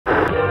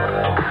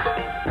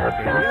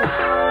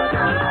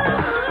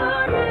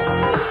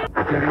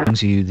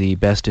Brings you the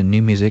best in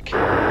new music.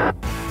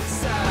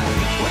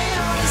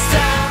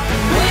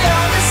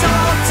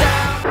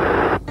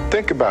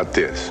 Think about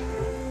this.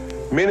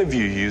 Many of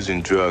you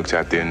using drugs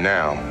out there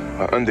now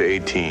are under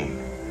 18.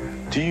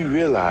 Do you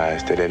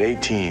realize that at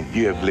 18,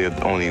 you have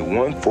lived only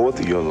 1/4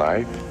 of your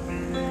life?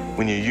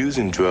 When you're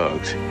using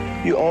drugs,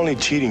 you're only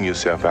cheating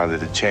yourself out of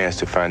the chance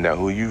to find out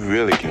who you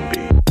really can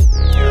be.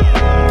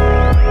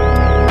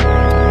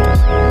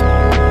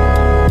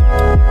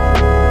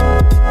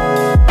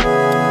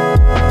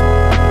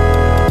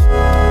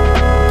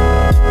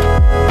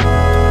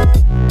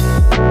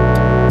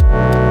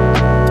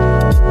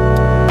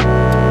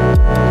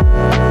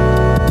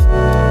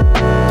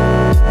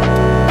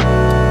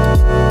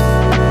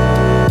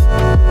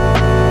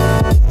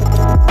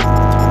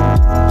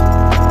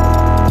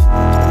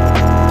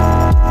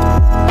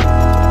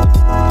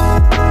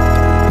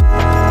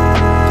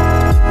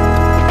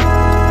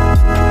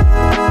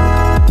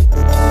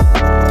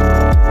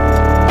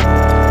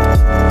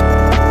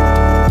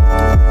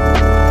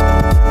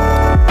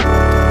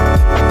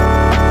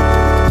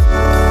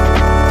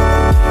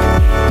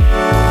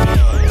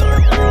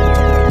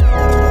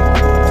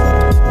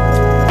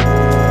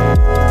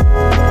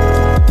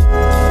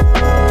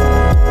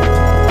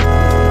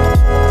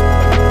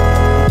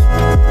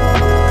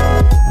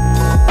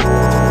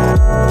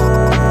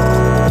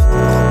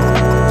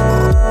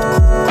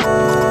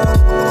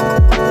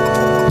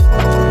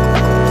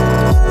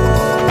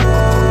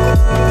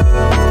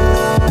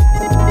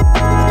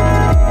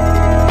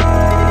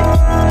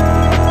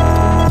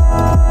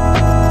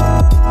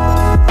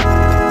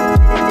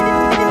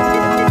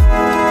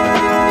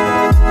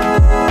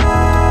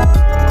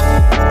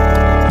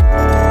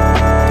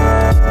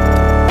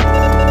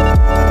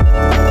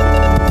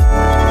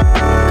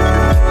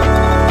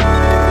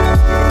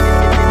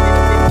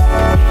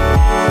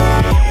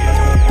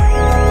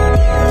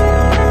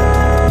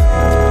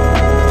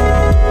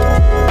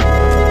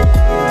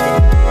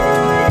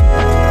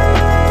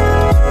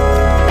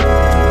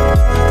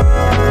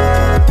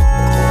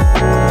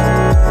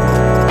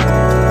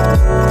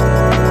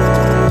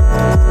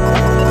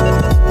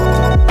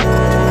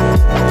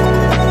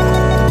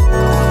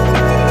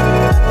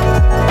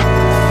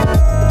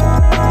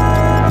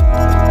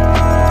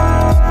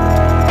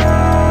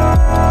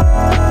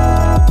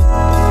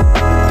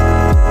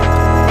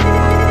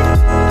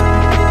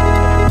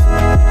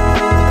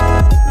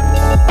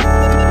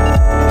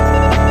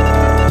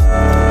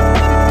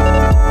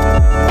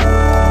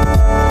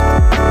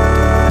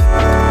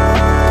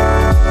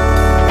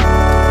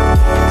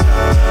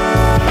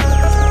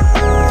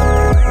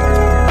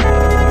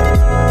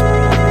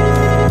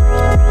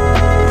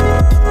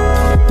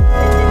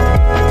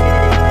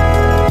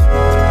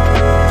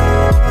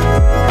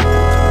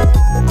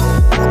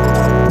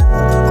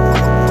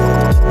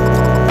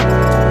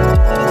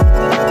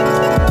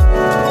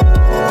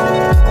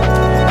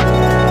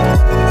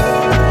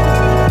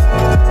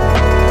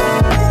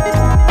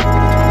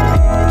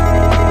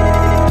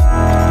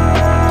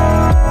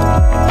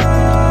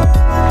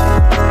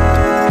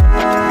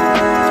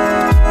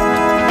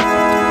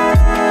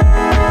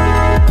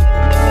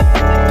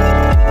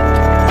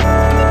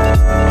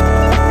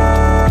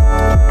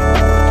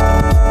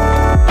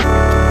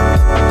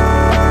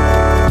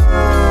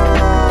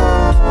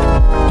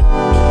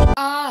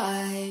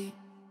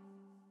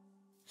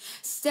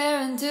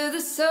 Stare into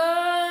the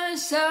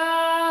sunshine,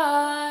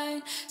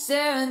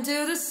 stare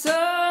into the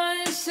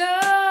sunshine,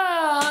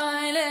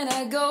 and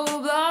I go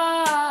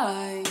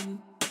blind,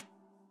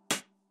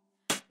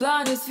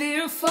 blind with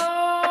fear of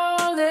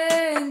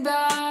falling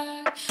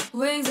back,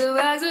 wings of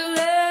wax that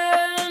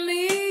let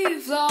me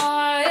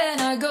fly,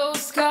 and I go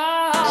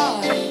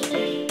sky,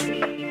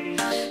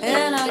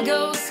 and I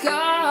go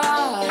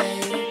sky,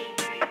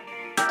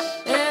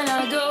 and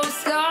I go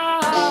sky.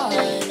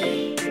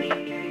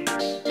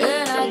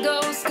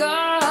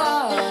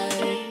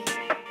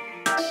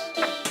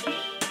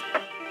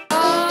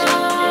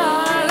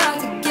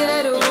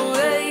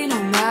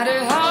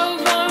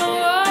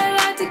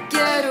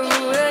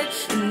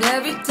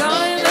 Every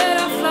time that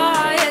I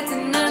fly, it's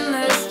an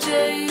endless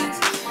chase.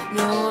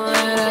 No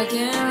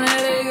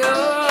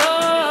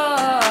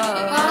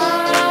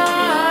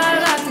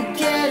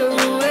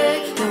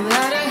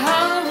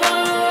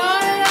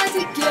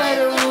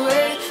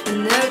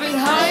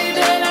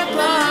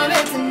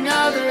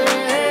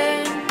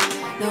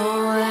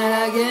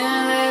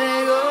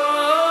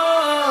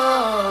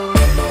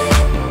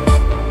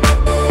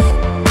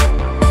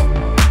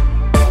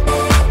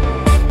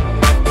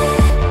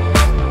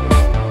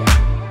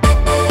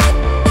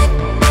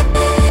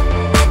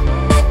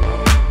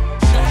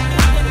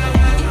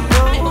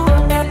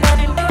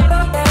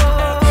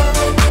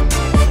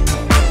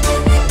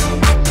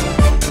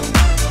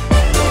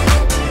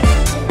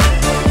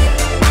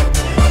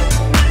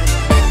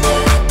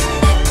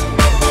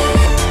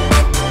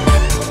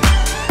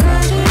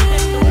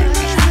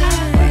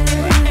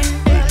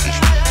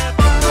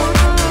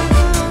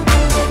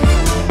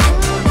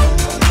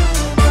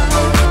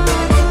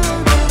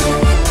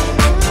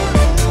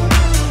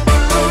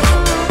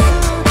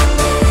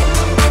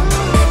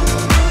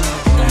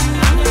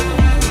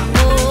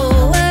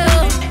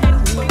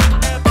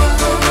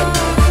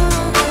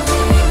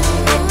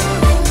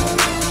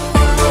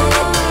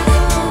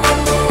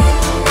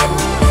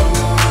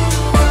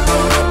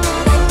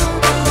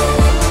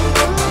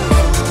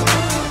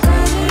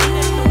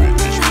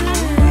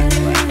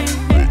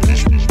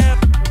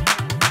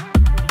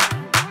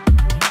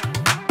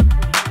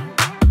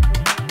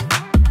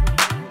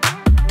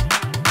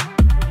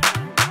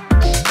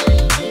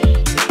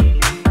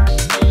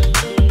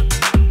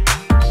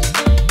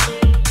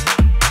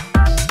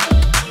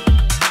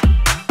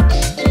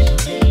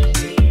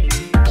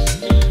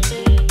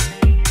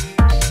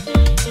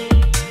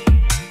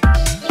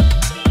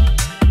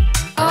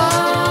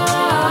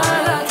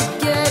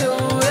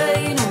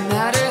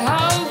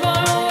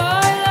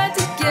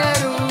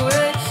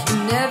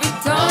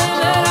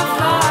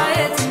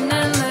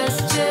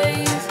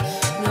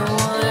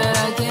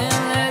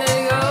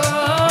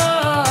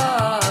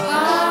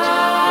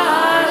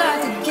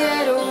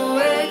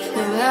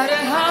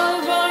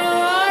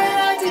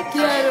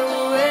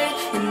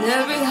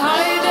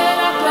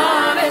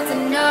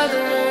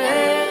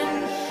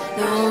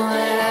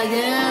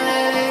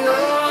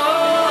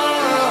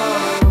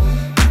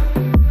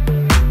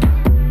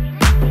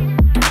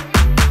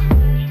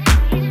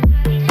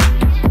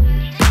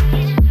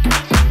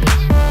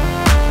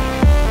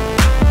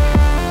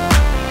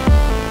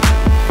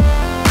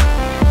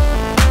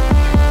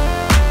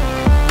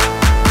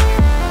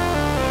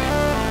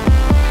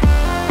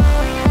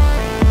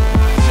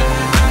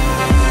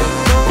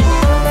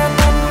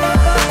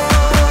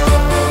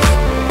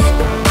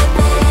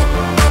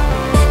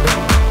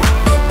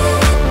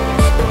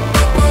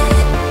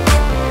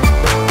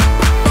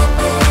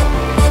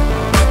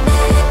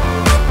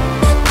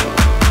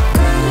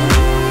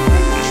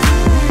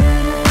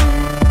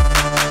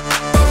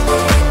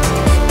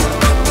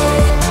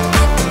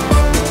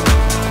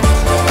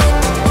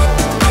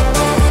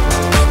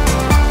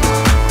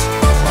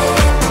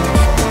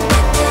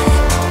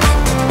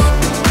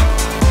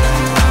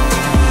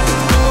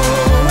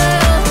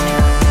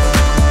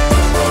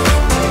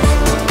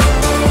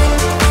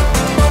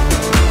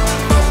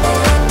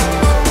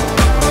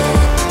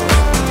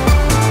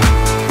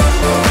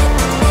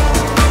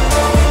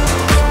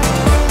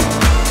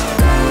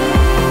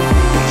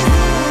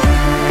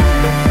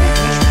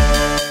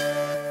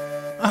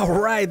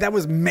that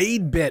was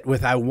Made Bit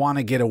with I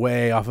Wanna Get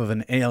Away off of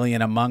An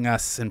Alien Among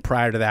Us, and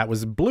prior to that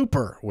was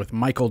Blooper with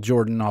Michael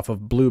Jordan off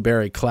of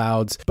Blueberry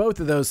Clouds. Both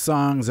of those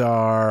songs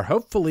are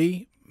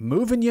hopefully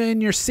moving you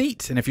in your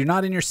seat, and if you're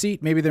not in your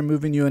seat, maybe they're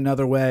moving you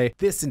another way.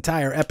 This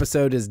entire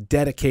episode is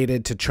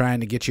dedicated to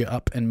trying to get you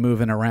up and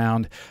moving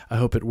around. I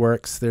hope it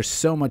works. There's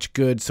so much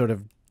good sort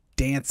of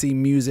dancey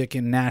music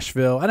in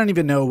Nashville. I don't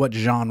even know what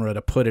genre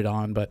to put it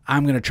on, but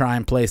I'm going to try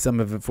and play some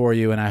of it for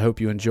you, and I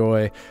hope you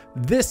enjoy.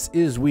 This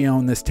is We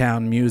Own This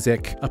Town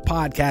Music, a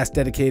podcast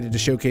dedicated to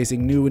showcasing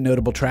new and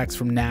notable tracks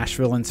from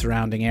Nashville and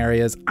surrounding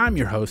areas. I'm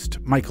your host,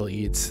 Michael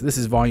Eads. This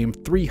is volume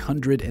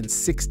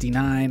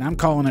 369. I'm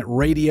calling it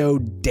Radio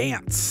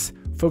Dance.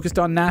 Focused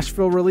on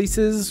Nashville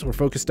releases. We're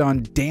focused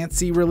on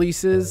dancey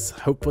releases.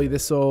 Hopefully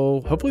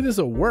this'll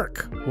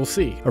work. We'll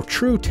see. A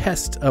true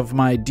test of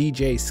my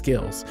DJ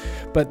skills.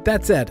 But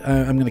that said,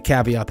 I'm going to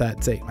caveat that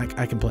and say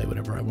I can play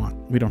whatever I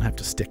want. We don't have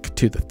to stick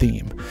to the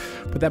theme.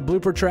 But that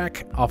Blooper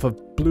track off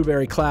of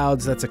Blueberry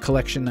Clouds, that's a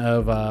collection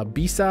of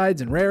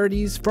B-sides and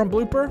rarities from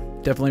Blooper.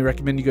 Definitely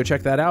recommend you go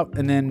check that out.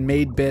 And then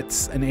Made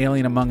Bits, An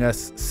Alien Among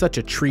Us, such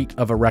a treat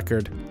of a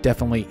record.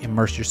 Definitely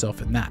immerse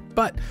yourself in that.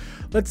 But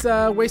let's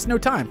waste no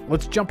time.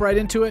 Let's jump right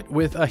into it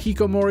with a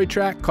Hikomori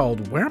track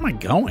called Where Am I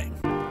Going?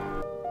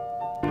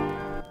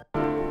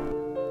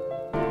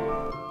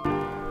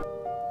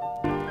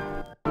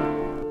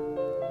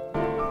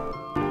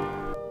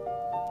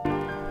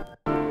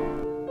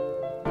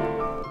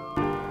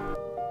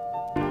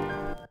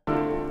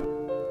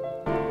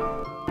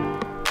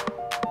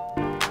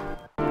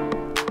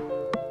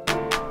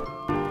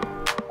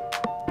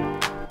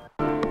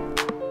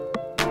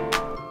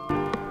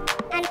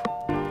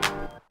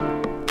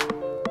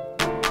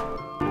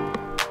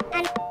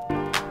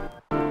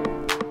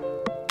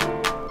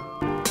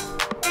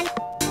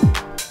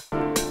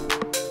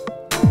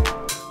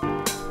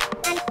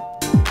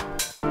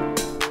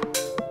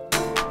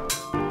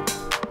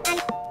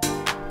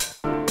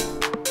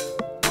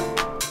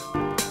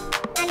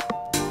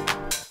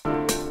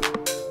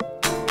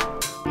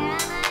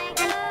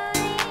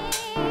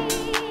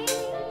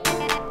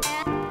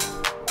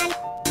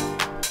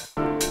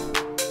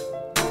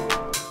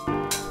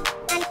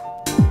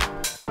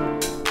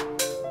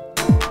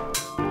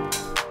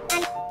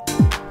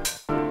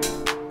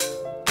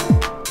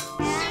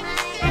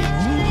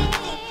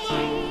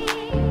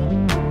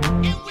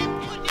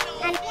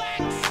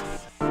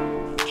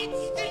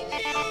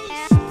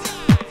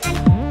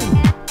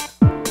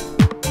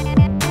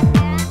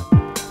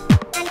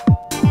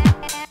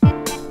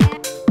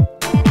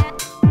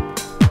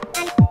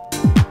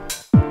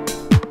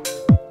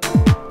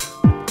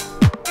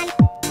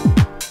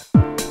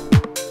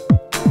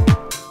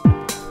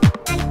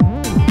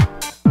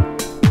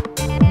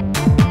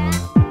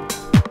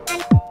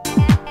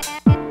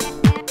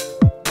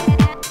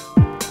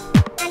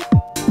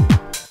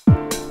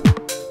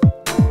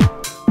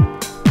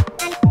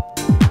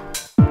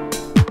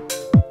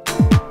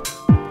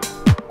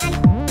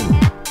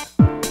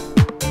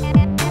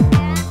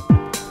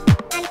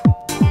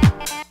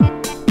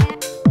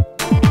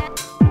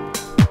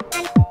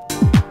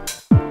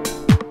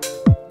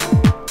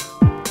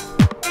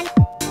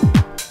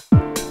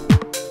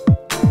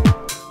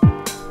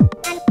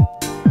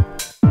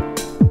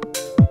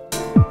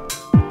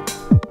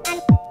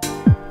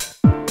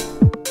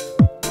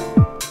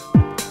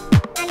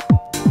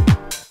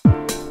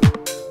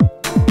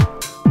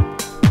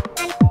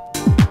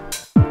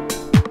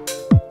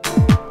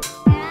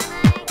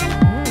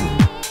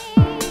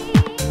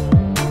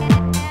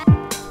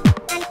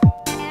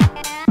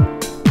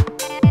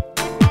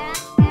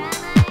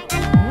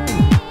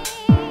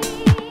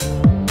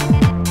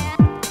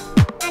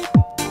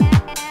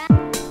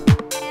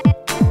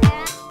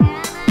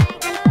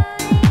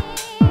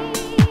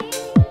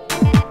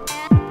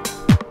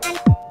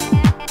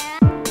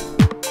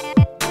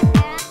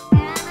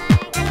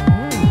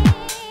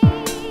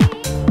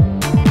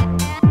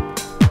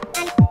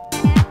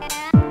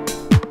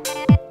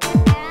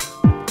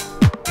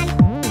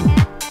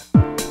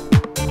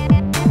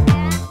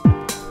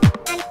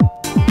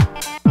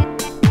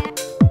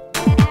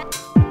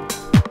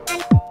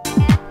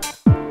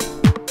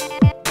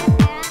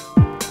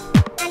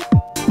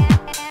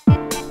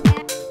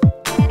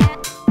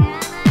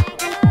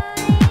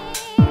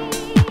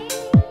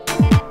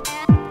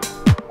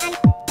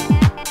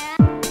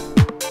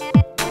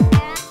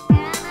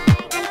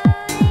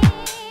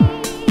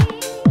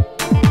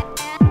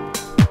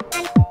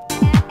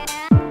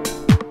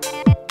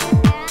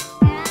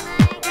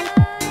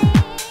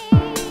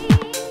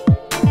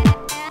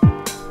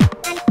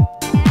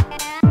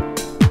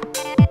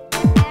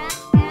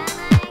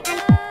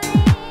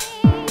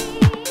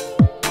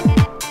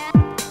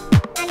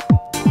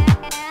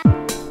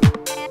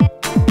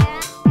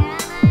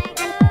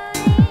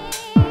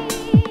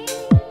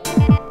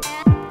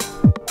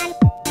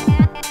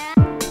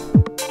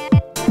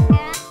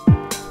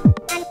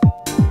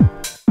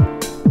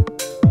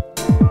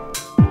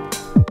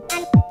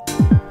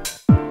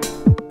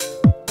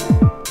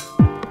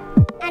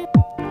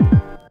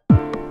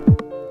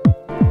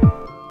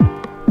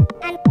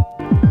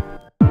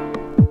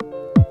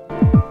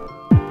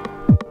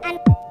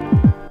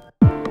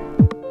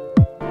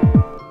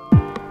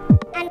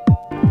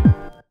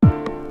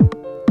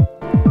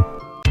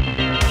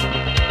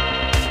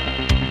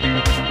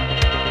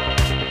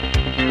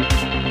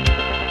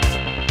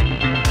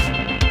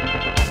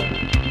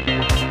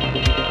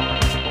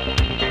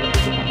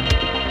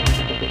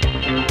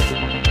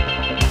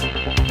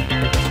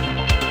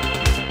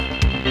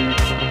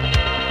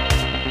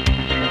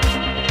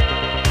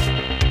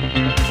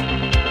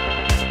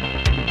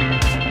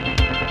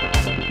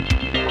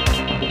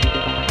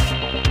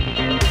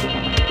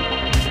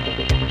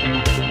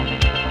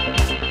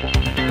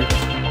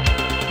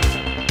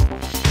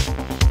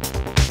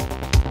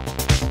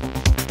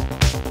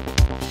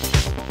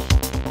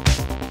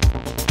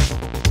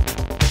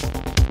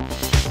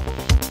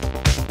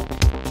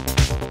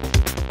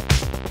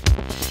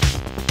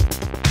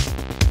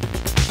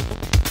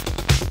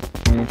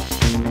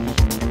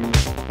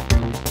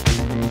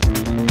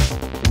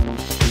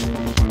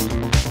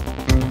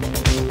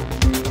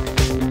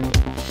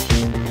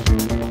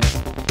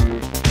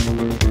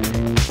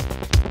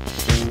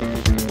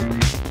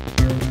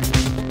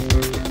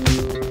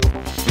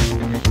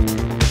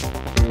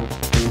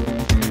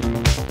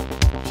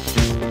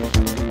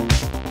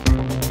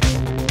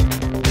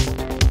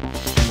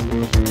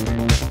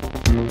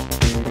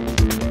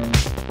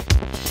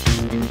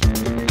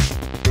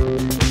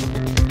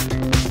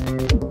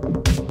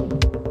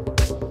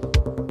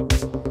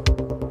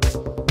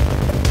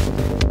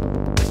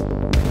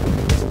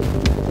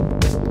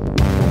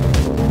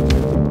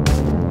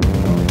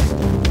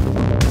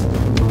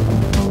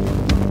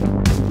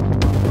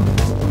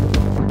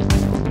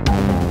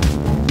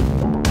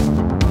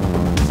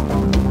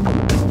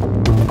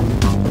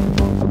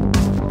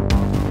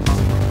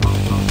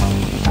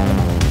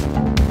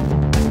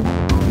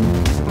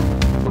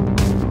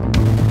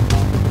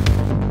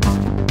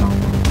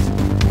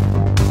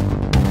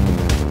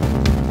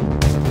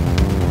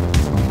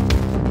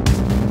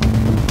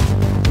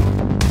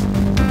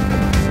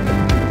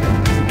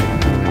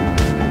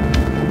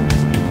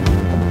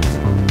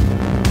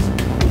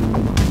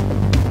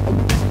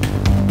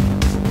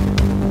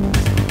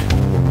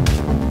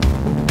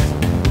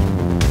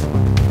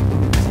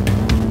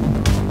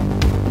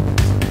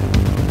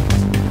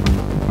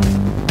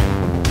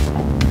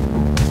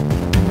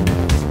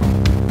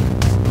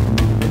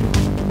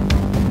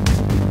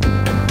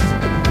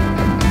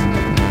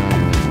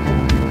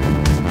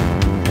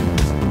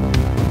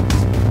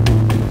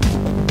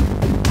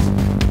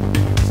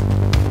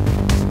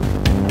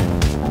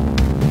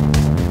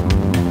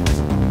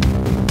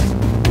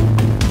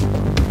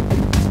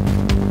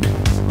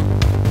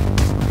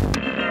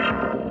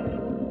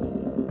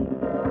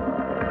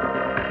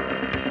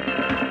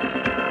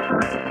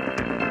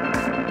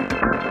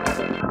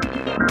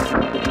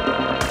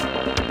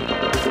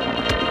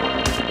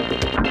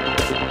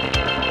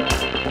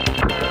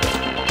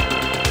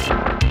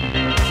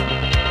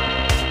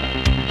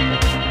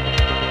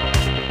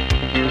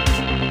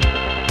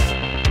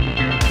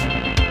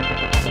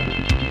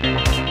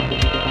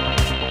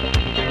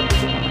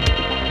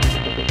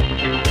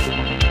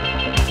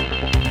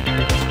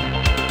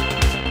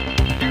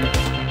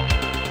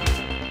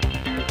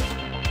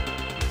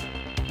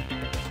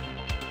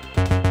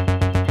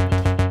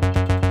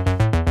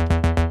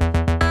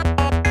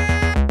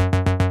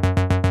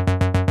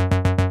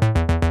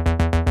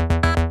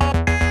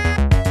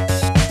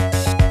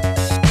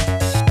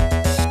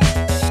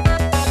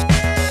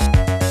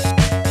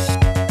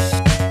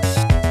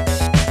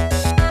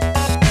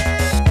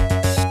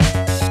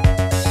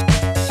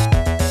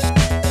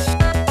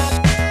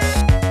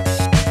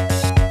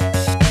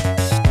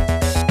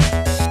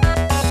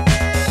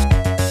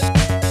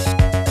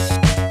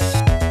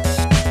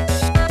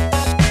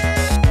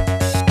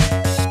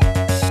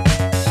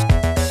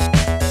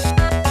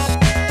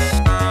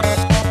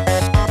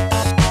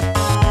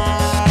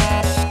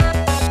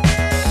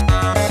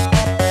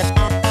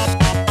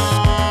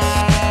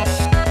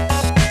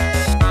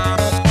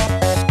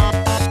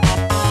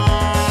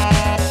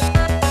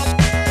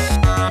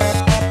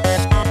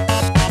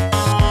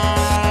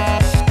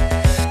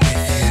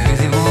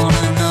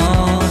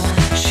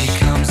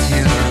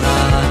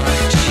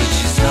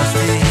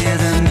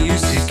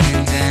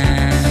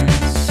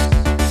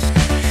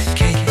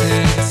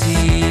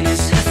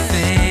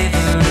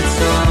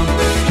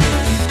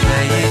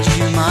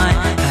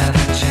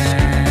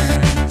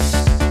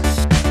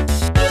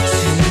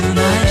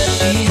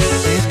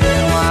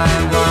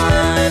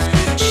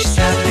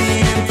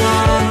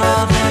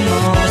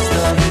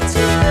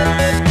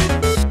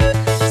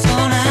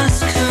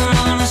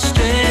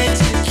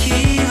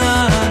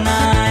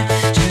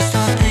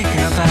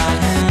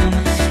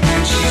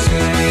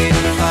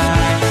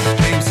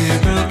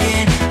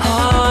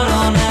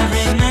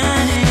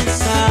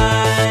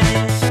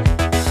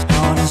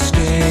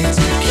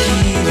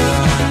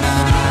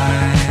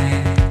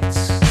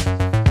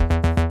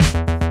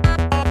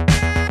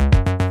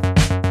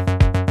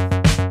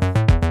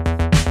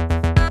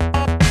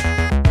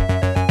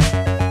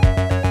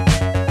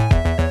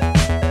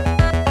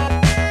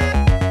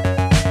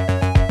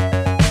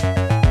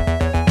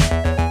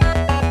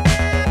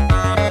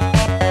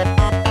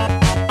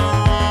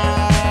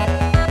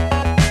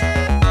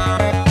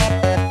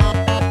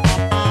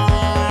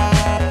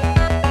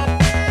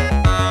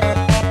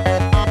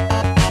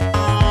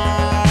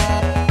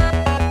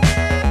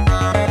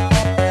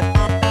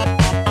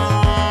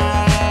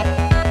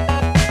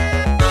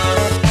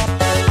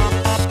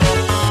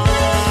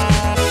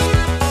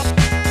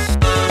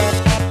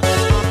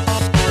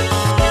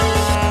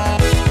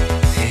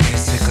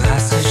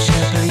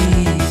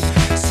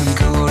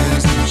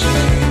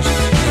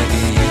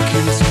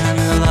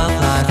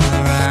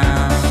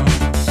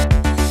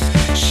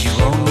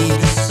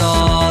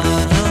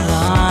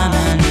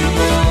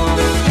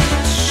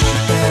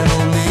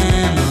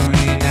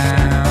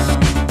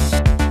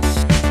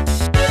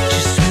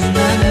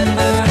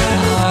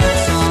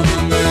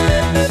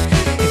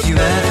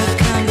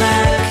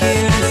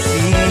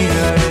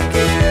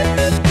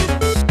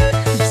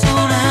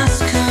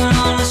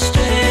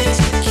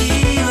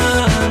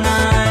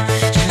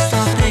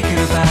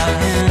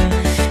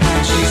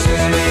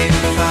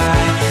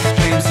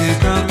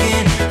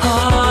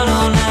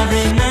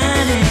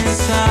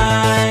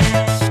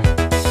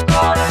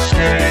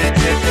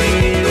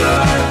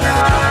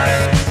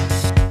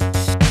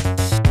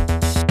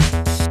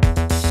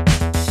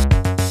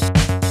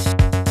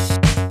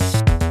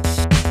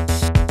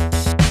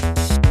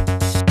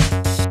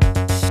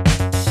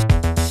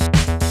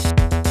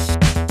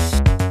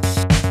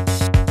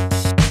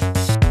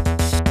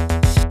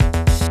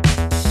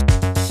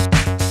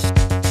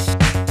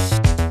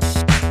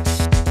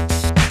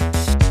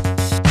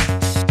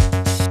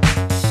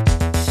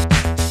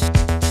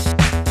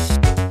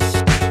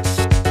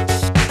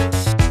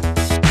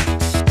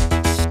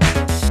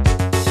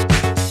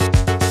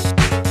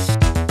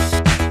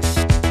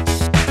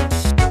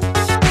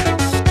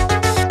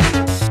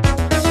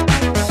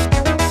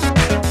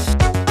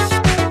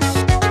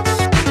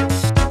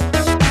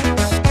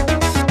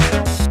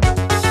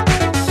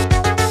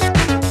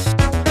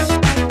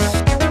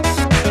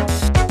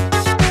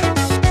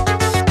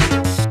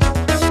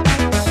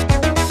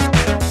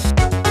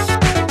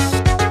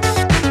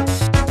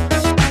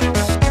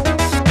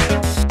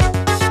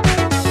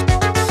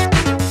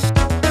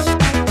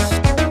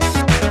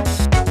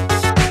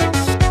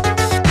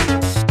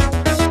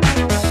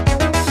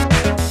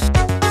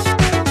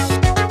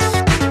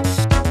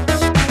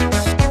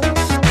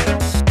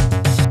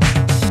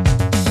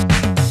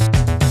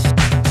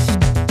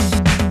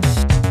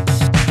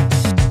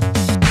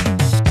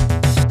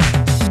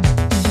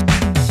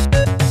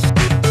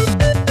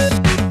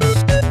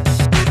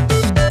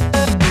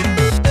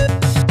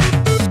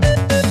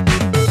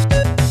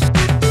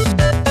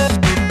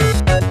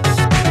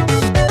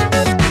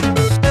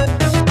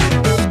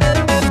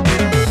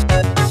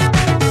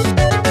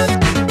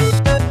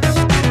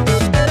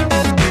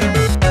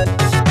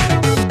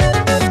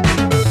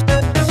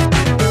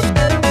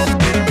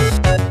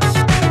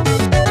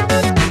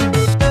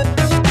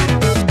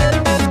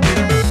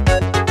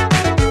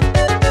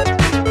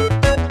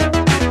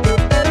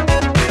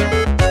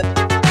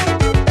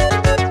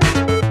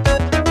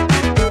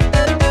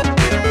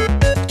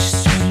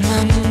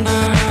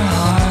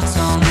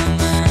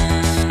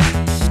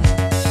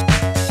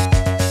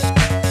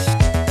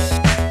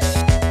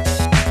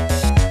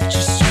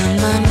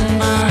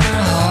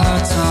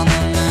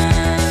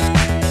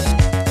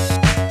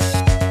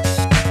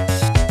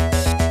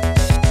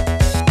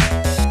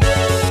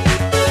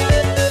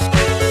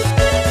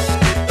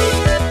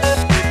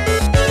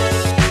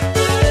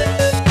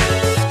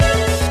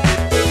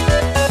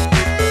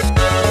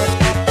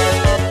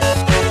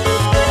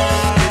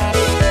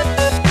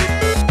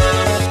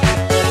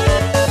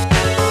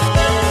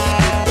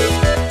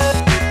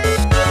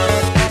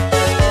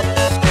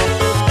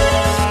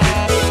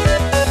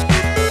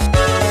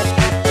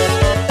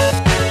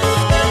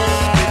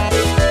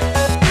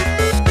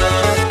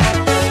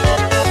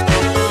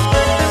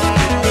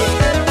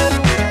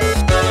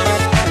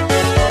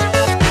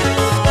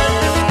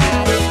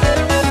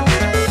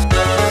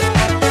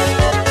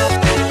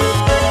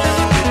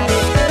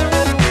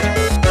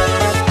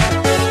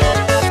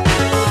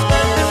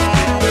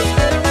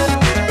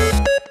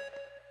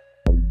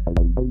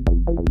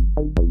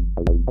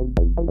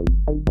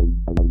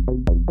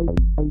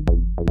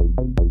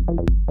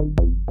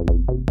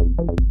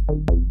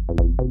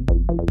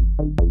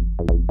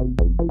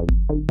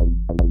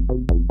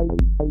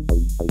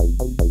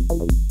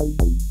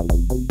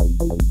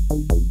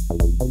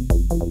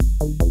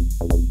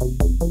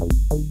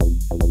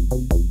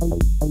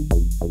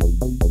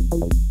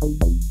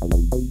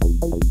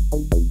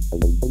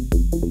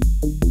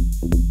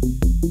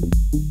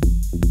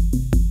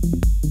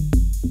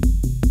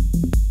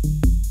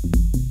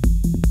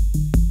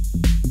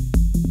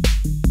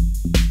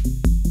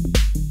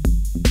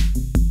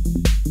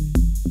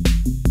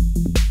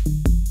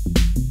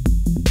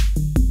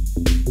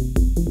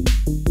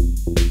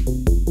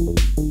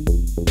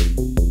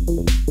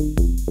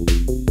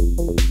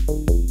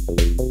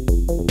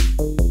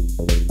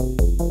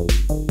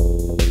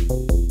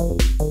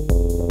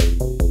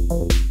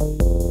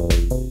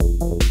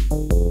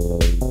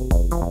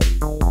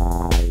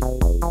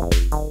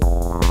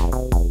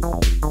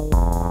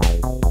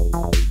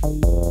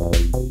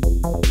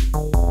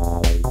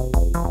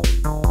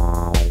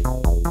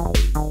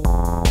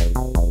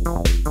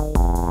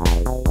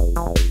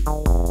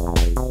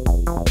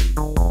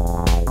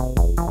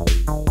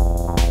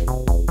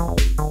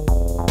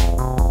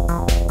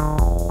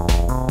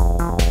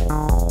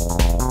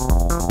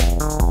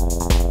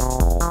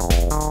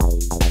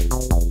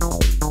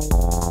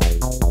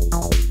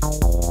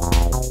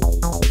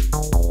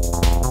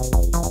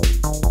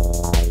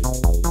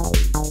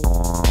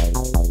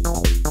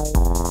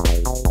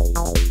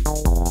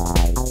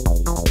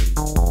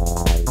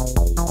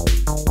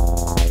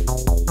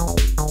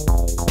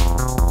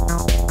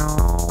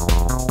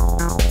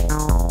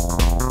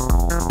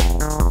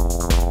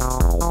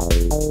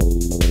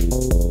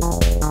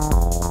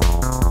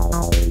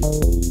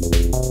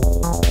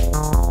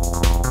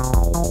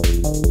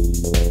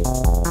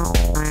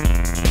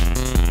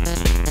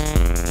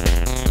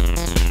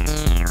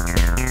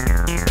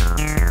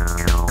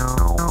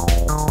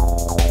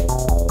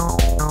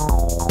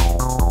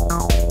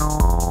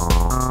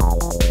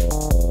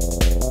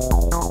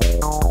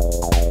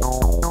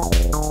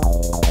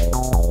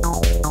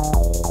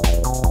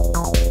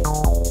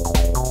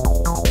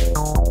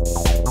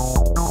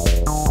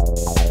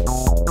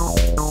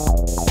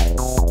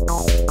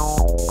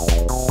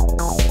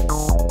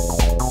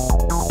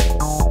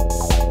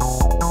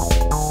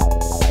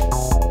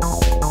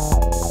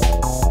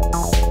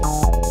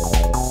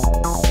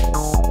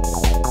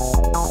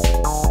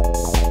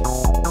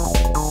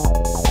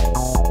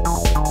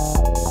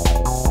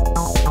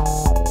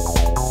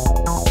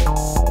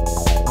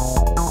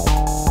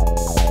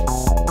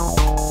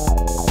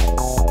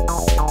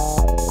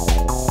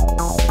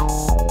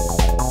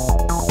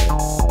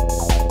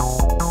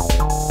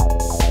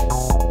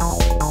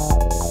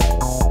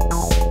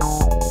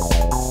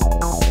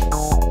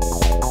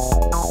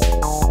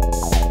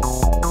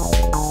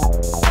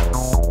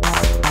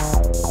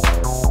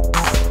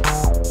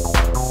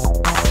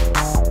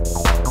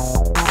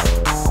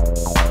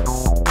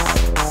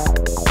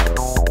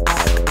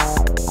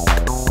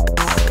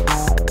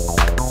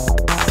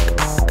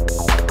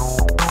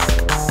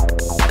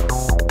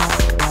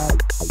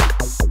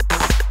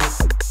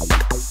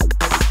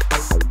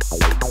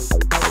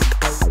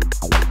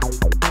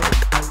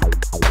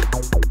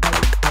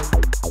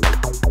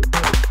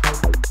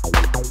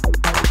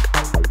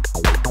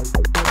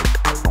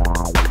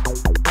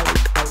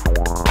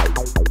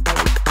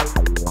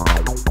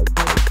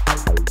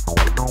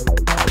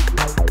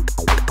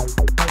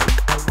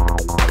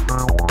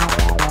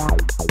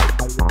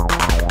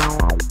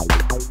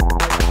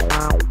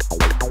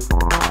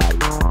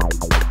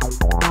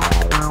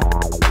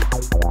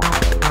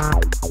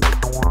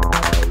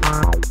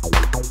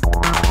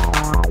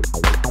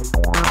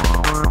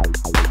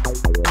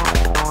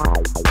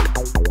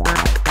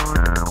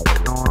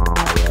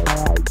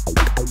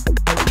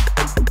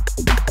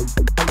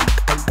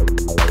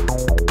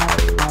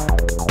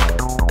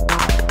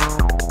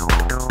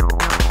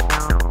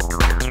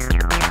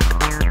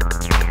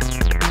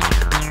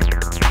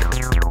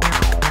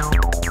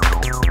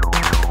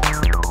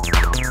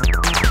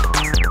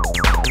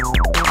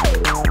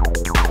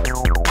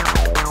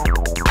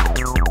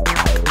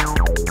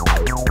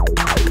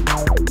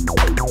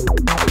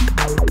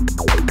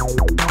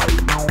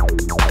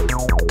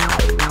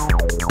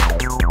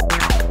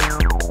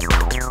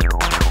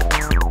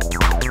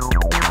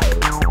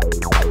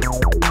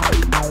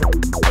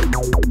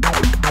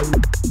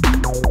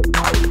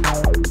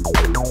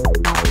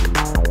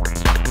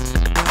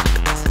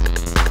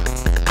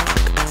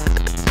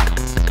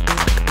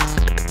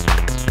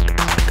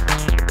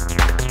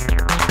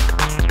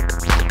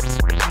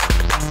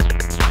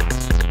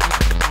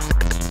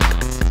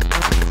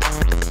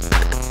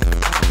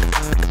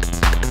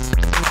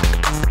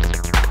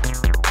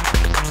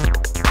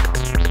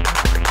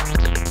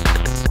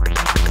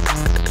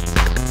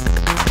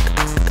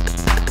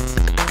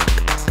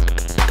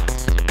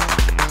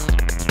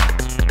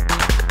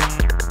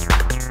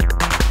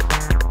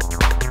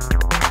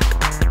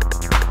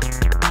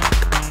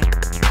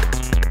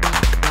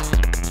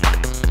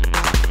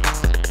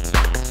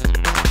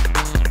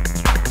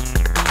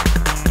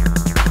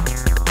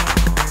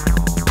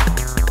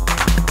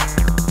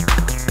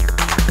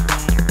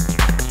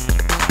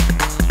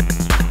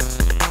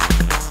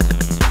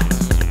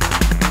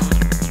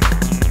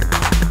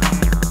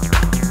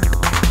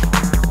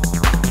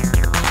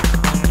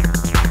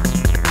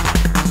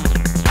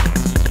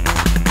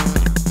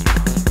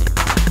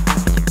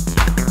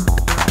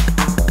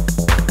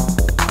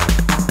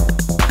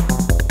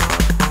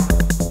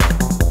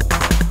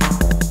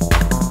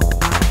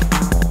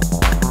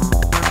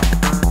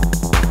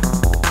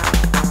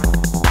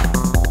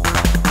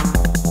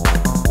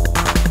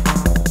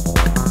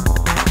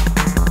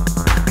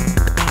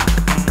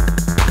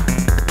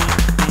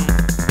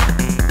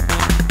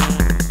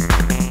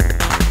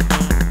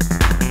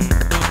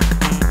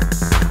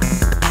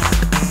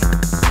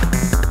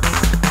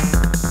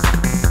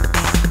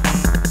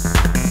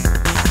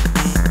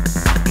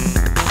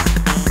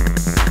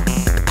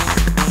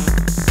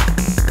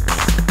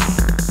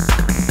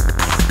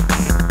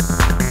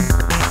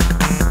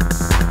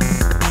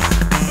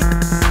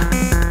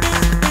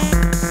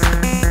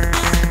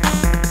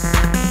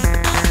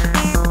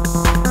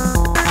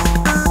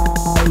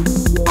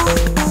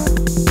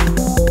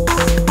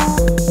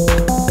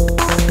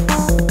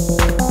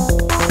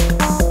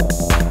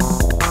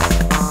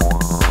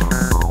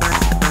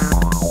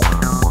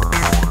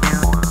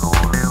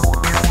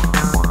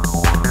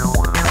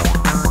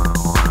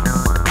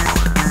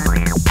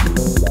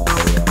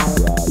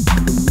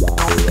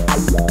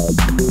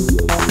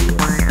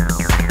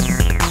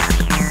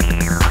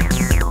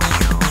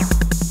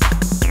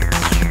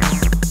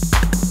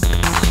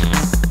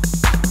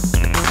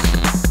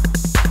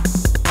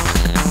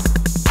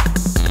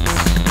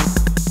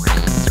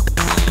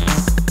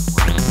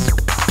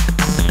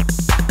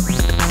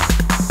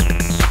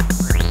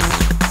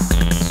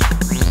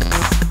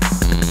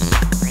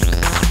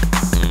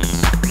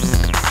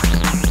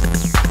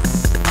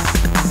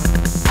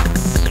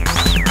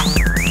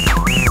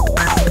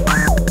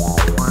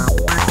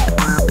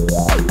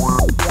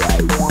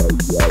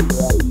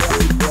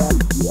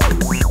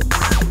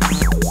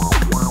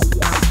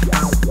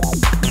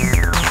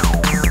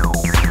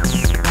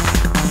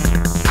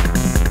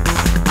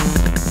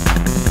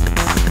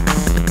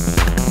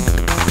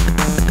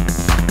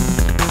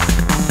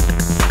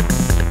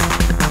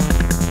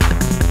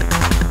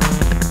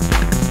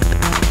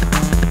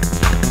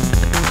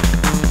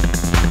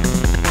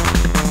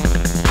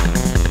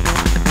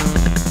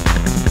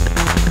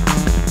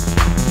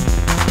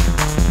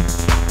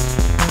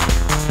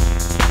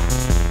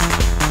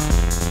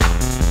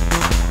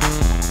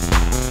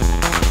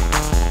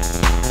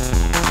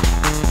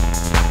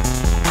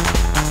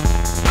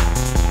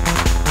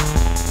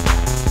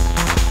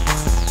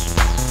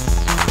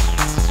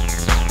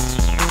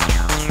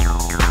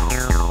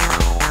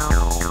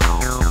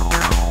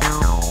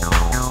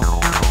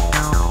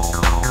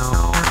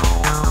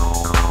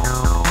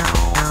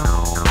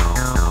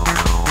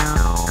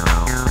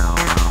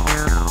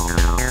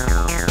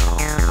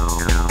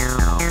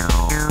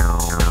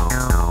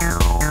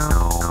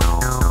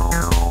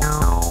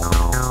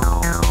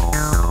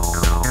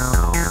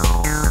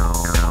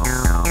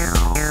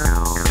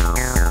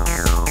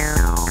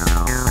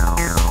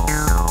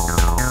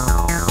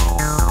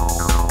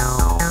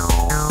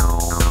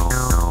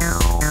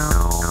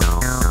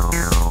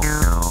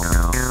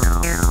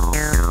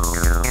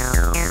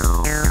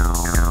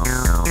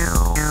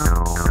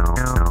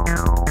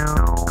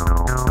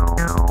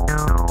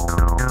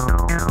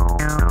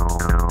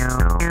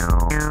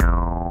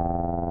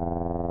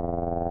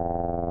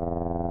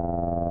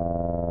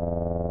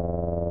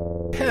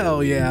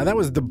 Hell yeah, that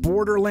was the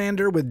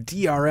Borderlander with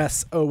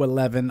DRS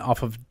 011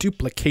 off of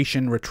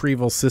Duplication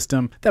Retrieval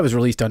System. That was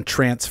released on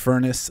Trance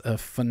Furnace, a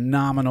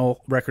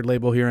phenomenal record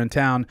label here in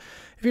town.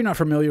 If you're not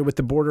familiar with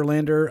the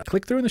Borderlander,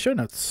 click through in the show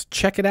notes.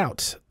 Check it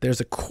out.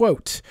 There's a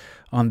quote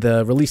on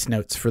the release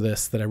notes for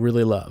this that I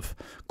really love.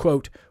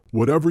 Quote,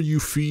 "Whatever you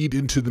feed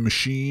into the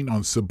machine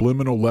on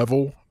subliminal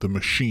level, the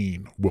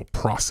machine will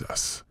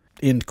process."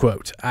 End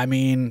quote. I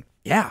mean,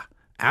 yeah.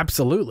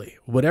 Absolutely.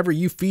 Whatever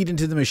you feed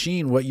into the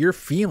machine, what you're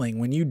feeling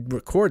when you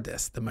record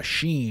this, the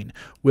machine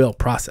will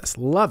process.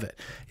 Love it.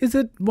 Is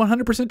it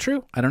 100%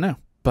 true? I don't know,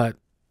 but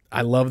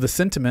I love the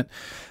sentiment.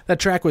 That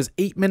track was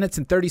 8 minutes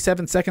and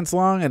 37 seconds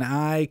long, and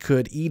I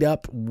could eat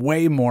up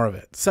way more of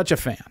it. Such a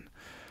fan.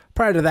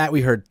 Prior to that,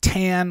 we heard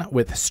Tan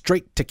with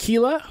Straight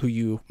Tequila, who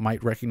you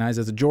might recognize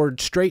as a George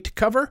Strait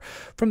cover.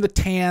 From the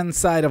Tan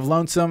side of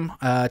Lonesome,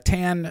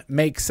 Tan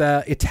makes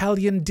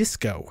Italian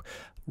disco.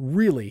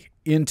 Really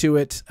into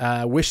it.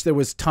 Wish there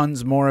was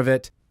tons more of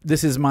it.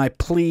 This is my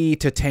plea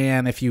to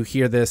Tan. If you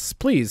hear this,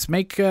 please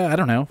make,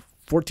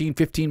 14,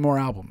 15 more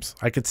albums.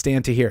 I could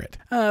stand to hear it.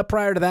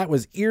 Prior to that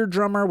was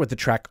Eardrummer with the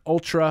track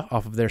Ultra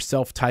off of their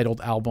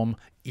self-titled album,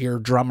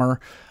 Eardrummer.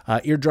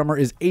 Eardrummer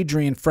is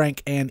Adrian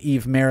Frank and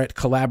Eve Merritt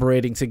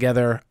collaborating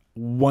together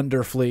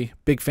wonderfully.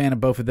 Big fan of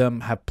both of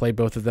them. Have played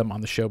both of them on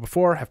the show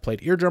before. Have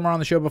played Eardrummer on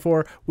the show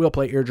before. Will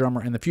play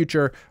Eardrummer in the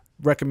future.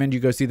 Recommend you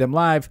go see them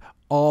live.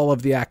 All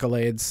of the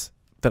accolades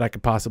that I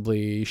could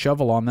possibly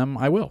shovel on them,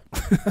 I will.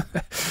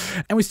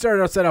 And we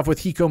started our set off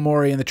with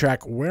Hikomori and the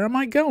track Where Am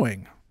I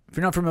Going? If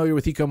you're not familiar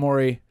with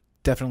Hikomori,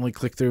 definitely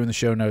click through in the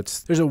show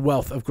notes. There's a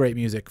wealth of great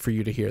music for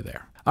you to hear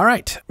there. All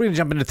right, we're going to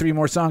jump into 3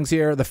 more songs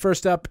here. The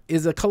first up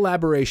is a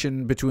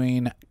collaboration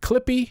between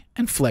Clippy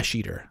and Flesh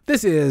Eater.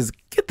 This is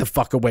Get the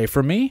Fuck Away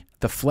From Me,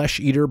 the Flesh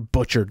Eater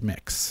Butchered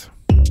Mix.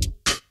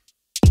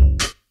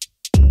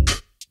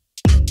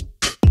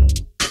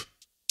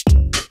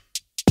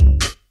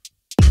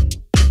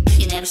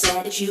 You never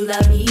said that you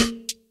love me.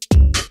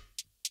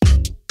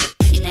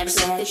 You never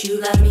said that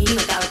you love me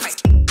without a price.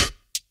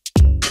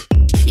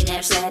 You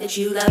never said that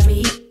you love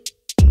me.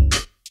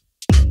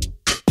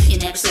 You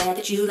never said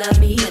that you love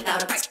me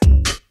without a price.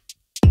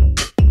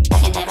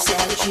 You never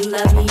said that you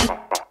love me.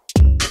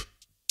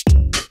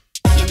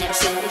 You never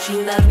said that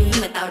you love me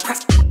without a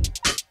price.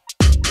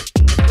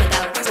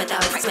 Without a price,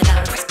 without a price,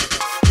 without a price.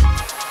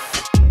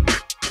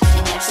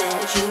 You never said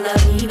that you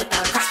love me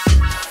without a price.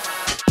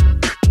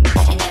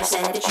 You never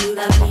said that you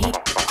love me.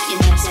 You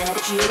never said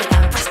that you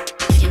without a price.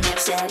 You never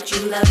said that you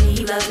love me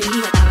without a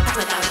price,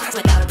 without a price,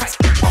 without a price.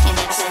 You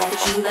never said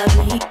that you love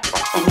me.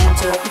 And you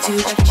took me to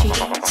Chuck E. Cheese.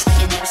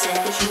 You never said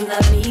that you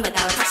love me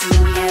without a price. You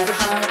never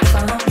hung up the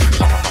phone.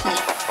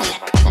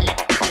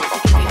 You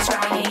could be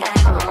trying at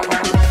all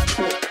alone.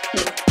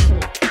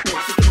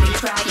 You could be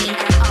trying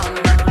at all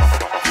alone.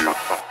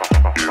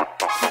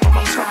 You could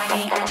be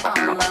trying at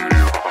all alone.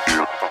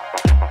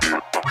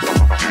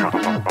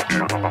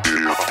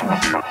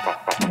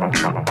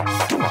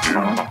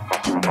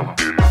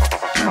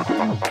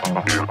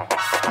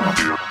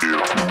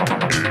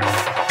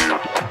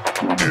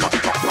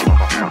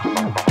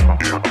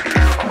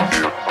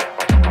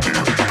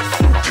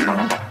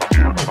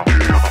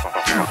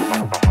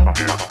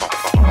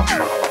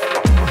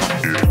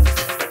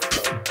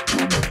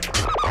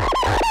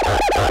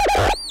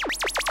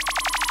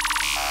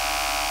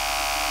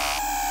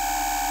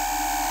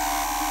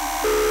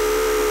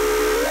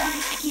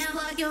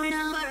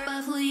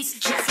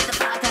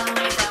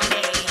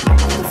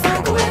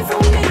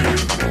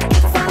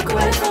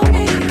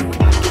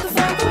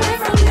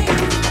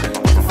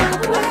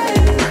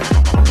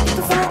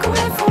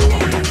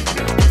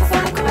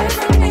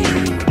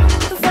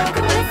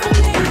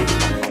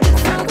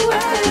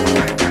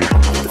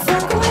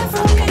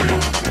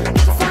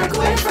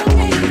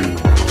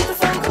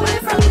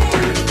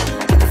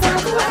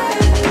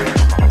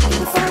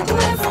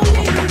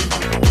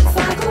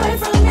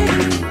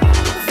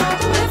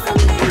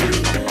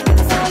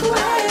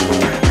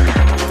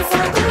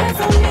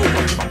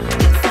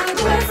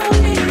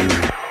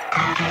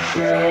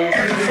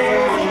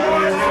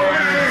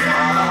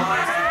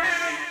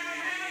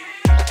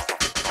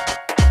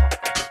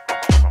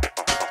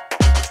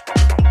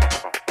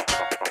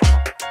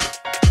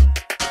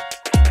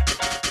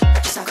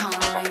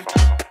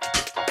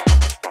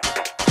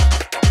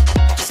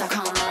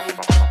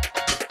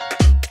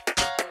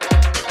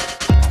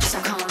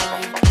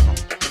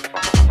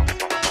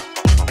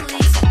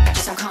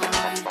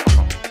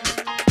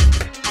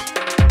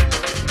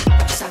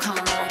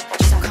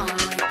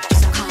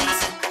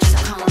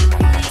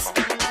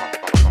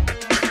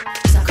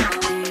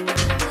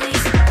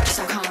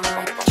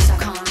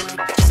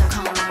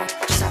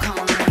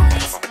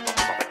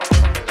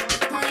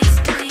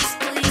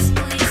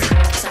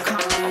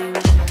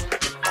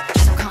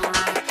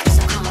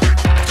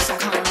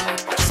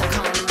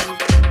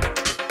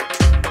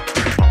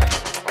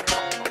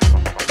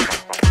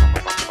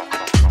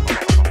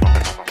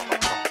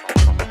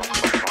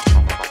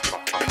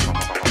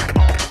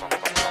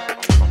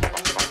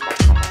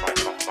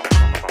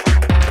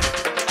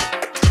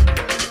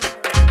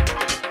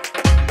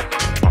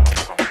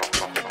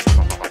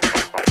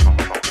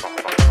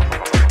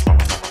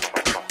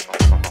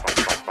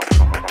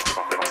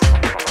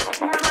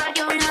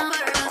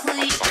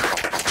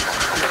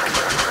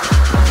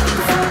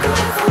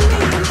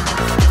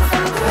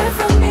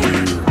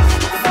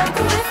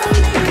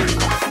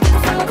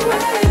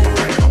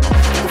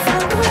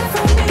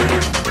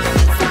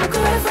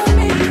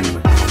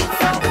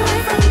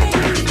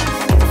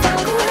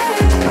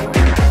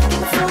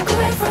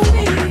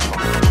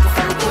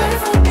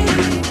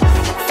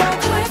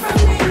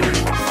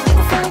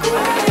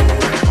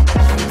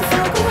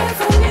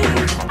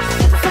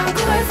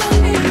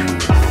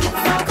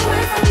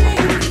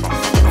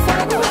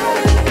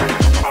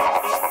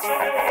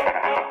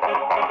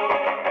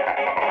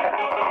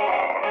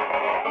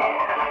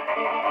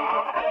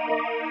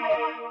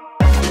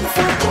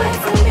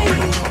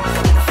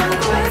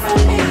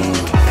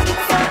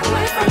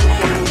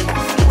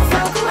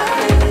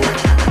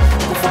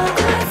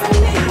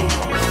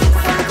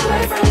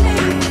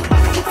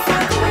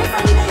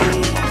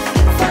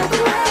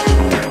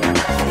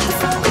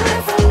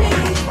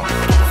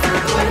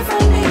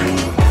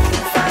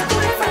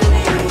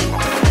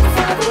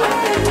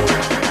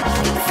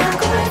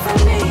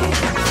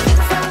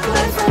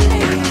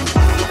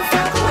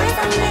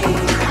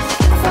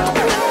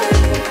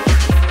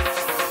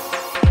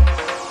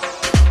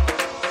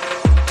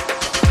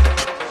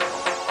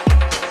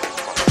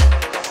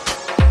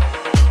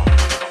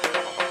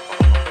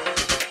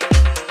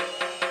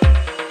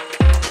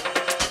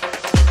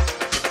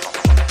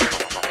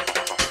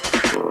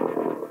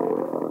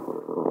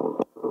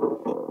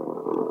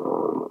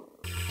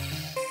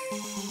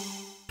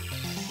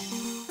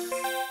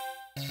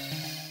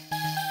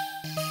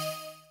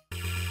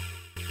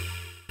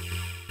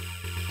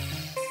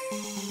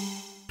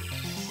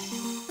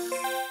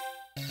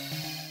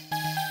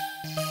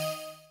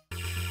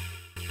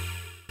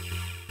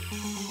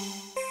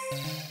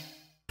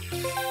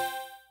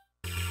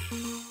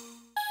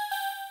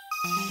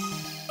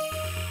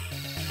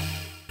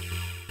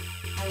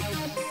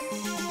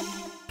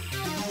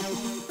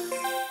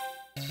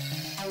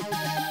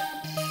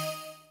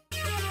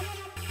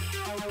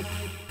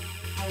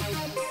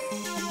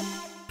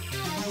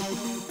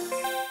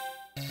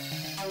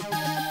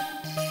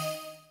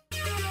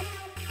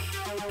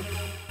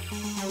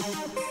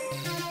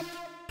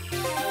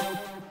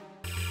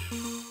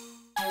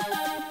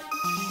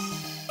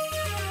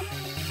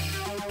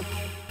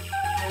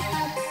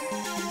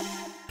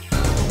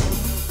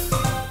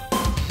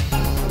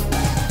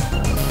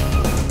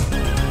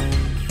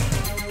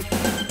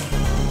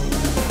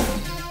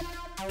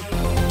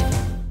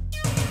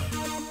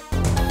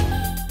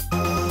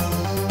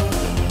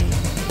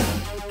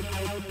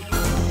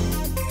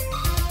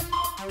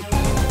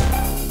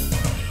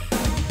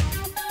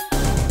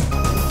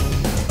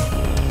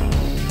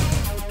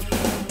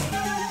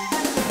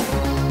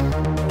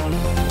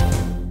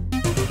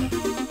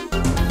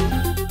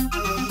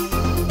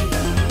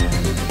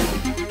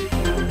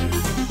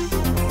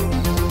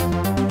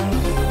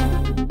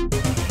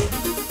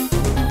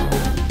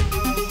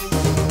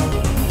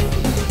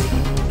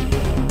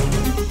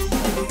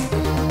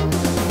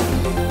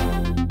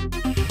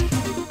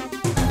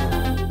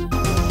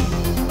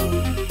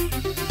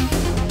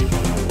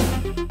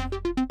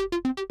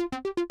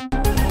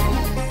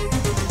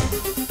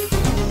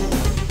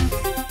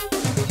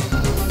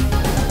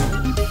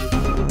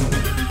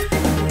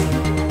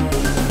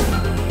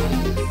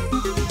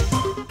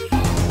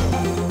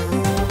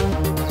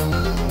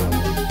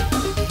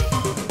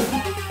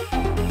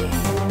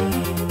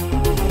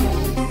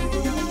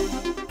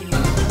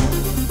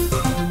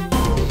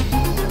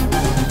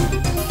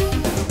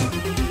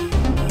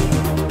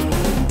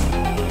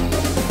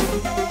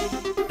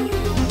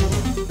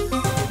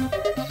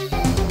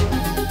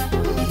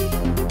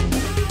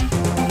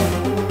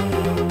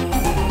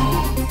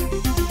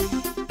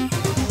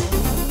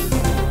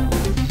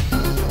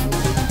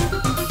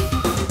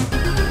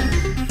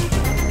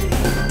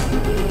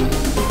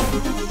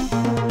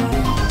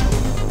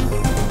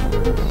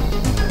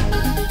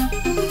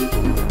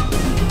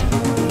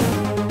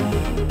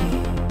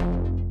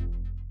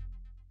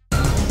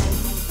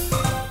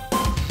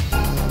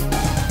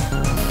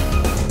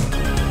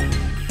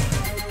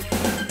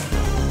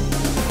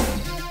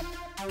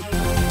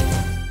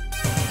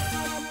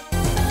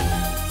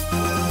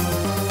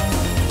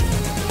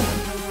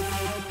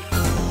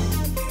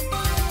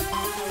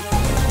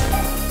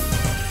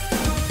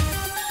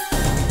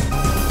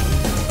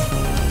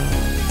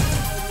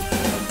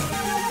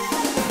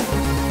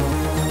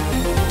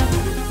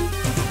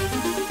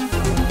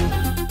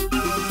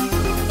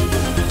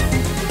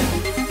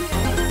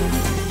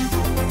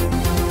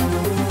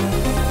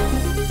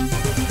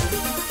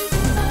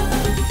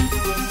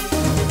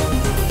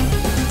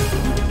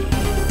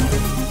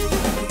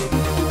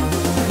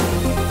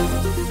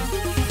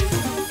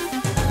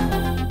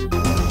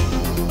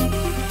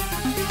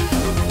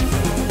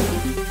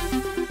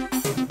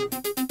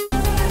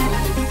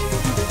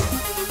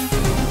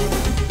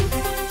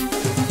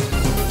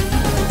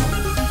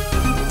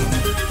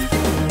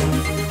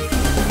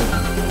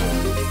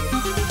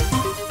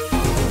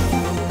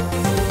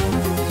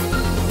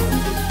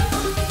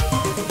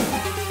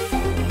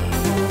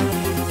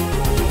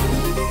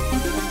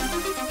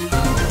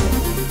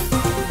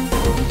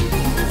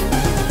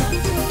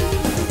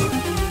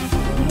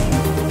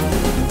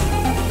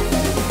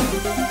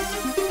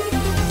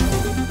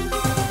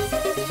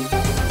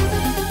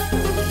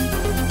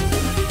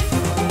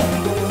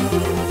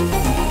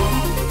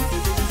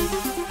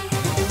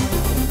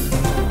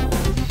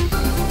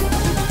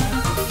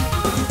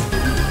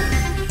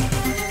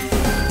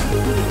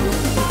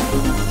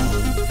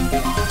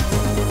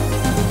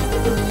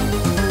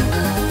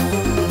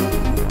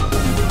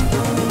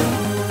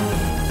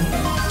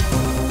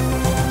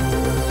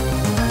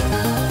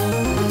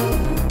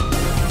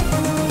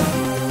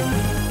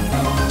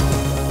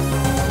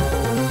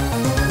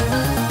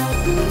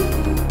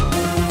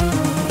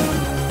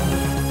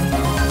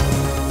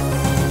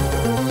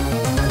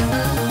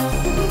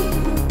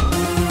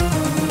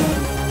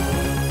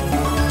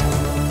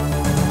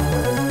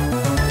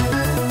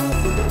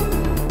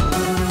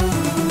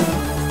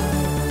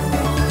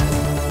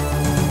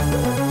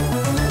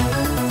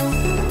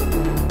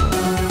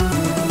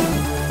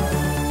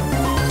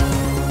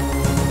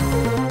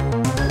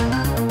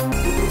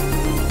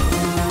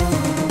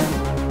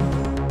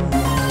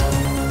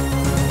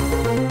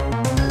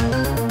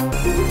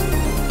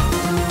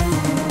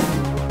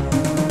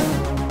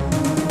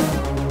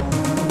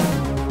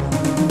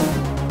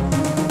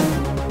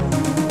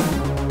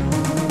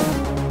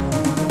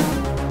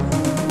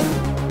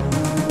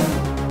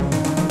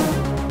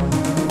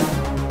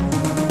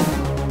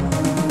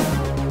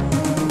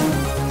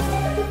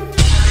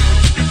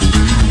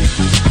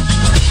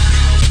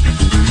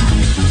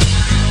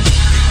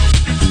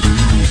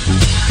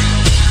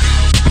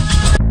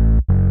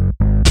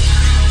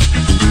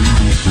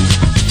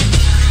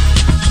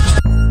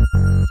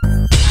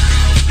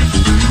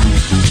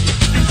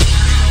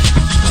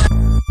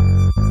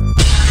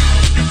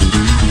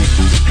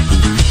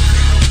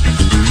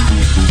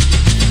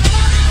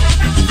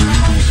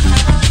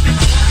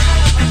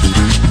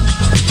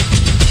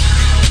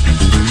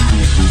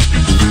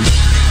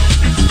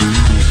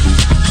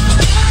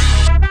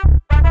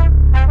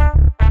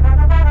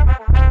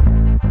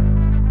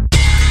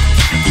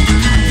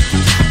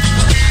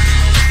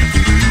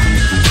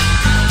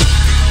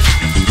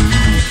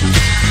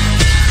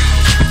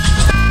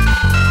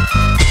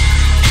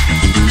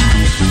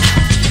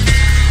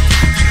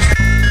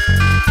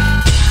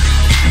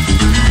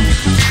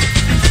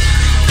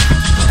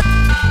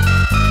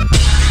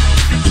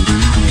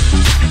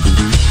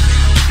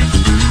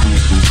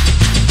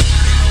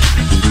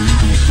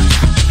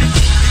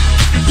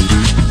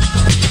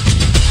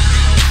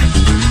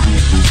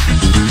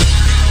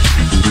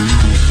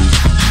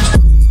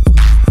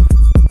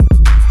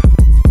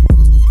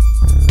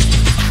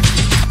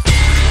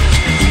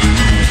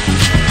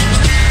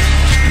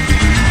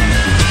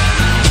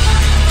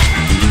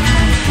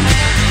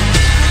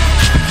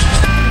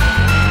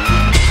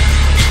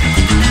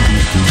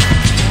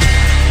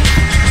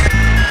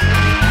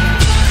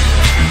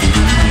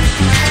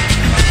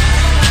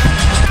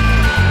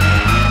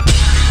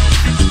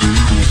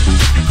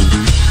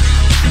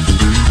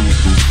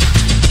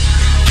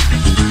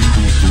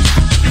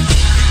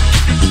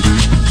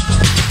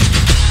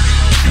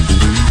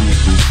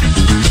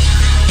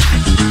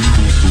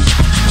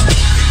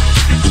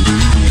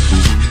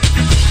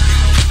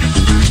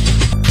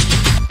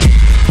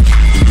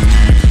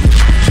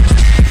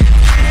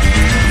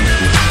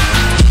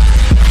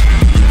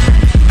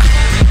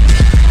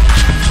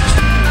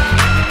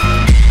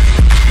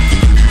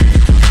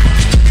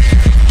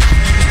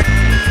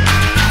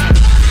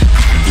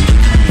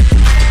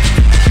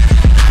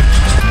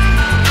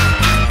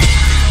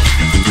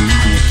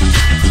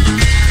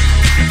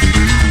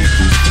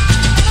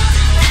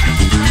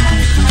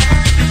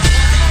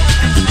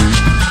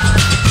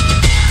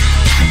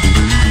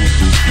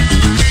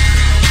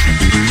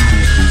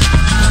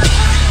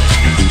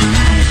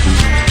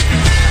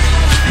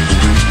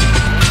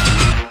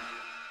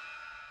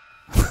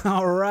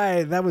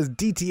 right, that was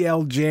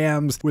DTL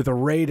Jams with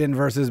Raiden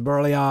versus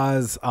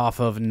Berlioz off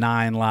of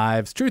 9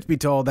 Lives. Truth be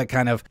told, that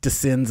kind of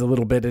descends a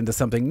little bit into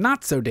something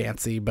not so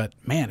dancey, but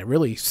man, it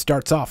really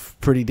starts off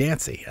pretty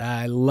dancey.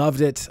 I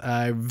loved it.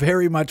 I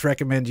very much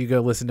recommend you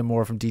go listen to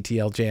more from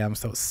DTL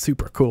Jams. That was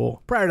super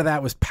cool. Prior to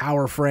that was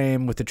Power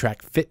Frame with the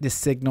track Fitness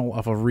Signal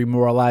off of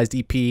Remoralized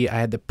EP. I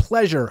had the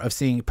pleasure of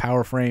seeing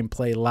Power Frame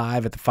play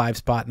live at the 5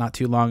 Spot not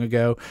too long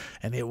ago,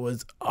 and it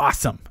was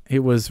awesome. It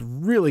was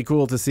really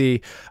cool to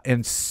see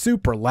and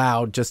super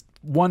loud. Just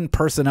one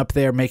person up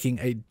there making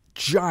a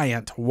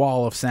giant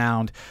wall of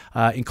sound,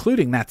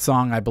 including that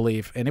song, I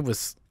believe. And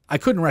I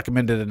couldn't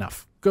recommend it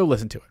enough. Go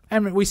listen to it.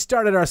 And we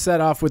started our set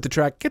off with the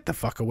track Get the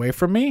Fuck Away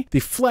From Me, the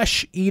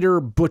Flesh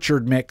Eater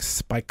Butchered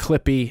mix by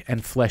Clippy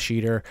and Flesh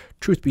Eater.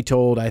 Truth be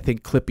told, I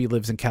think Clippy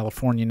lives in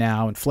California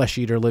now and Flesh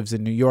Eater lives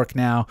in New York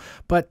now.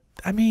 But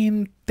I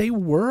mean, they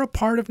were a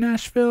part of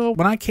Nashville.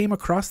 When I came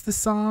across this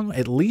song,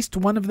 at least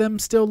one of them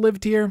still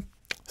lived here.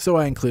 So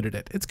I included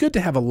it. It's good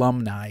to have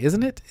alumni,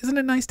 isn't it? Isn't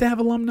it nice to have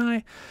alumni?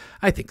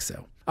 I think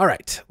so. All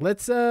right,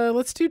 let's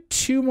do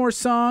 2 more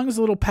songs,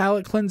 a little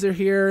palate cleanser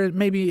here,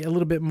 maybe a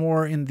little bit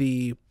more in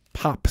the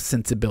pop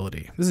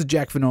sensibility. This is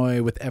Jack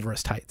Vanoy with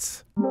Everest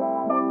Heights. I'm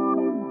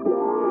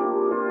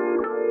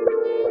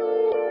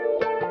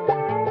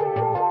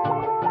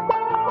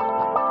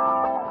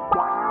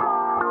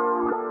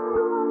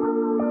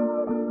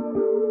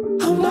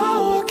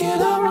not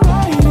walking, I'm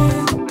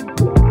riding.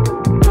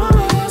 Throw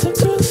my hands up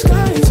to the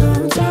sky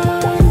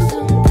sometimes.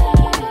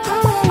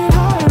 I'm riding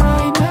high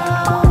right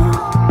now.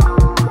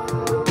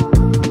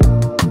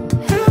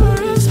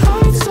 Everest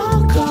Heights,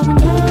 I'm coming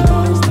down.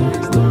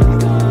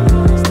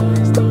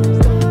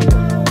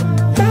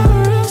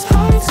 Everest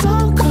Heights,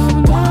 I'm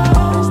coming down.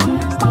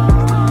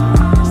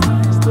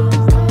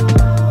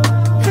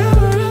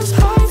 Everest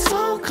Heights,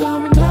 I'm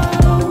coming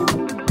down.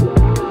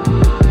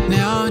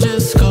 Now I'm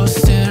just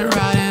ghosting,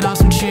 riding on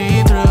some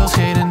cheap thrills,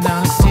 skating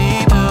down the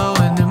sea though,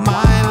 and in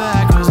my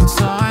back wasn't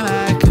sawing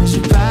that, cause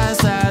you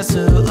passed that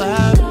to the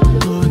left,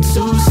 moving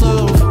too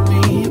slow for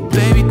me.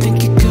 Baby,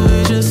 think you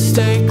could just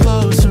stay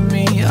close to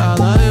me. I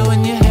love it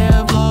when your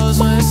hair blows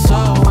when it's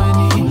so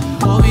windy.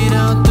 Hold me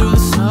down through the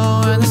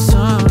snow and the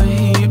summer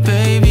heat.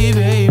 Baby,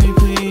 baby,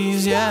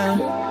 please, yeah.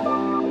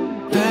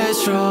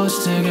 Petrol,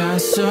 still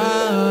gas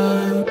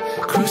up,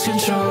 cruise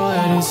control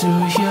headed to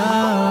you.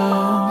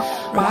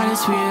 Riding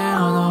speeding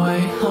on the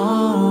way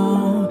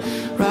home,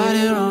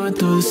 riding rolling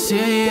through the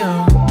city,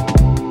 oh.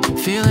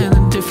 Feeling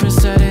the difference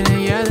setting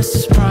in, yeah, this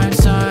is prime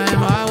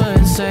time. I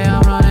wouldn't say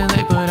I'm running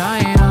late, but I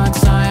ain't on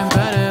time.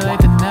 Better late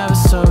than never,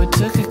 so it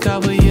took a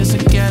couple years to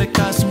get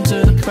accustomed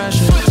to the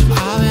pressure.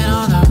 I've been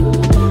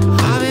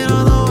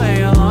on the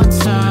way a long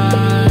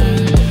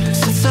time,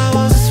 since I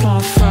was a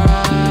small fry.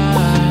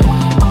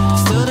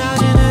 Still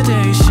dodging the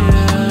day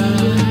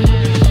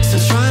shift,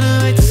 still trying to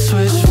make the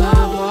switch for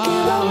the wall.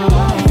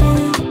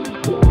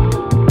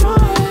 Throw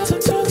my hands up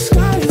to the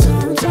sky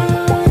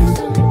sometimes.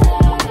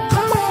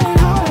 I'm riding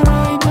high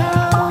right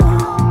now.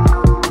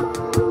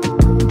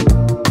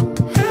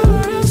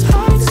 Everest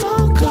Heights,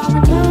 I'm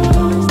coming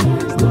down.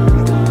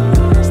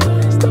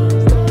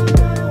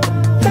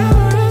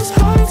 Everest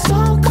Heights,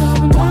 I'm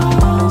coming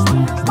down.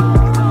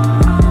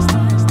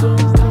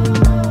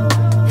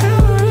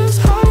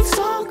 Everest Heights,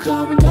 I'm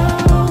coming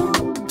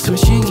down.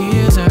 Switching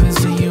gears, I haven't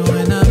seen you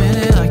in a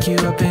minute, like you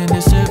up and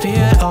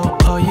disappeared.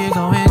 Oh, you're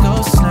going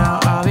ghost now.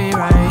 I'll be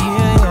right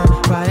here, yeah.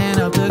 Riding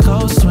up the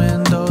coast,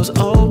 windows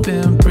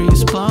open,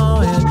 breeze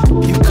blowing.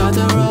 You got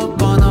the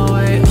rope on the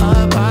way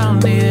up, I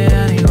don't need it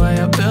anyway.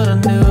 I built a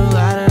new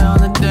ladder on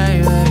the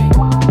daily.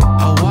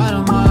 I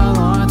water my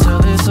lawn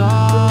till it's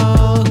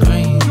all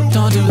green.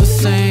 Don't do the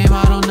same,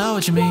 I don't know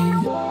what you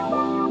mean.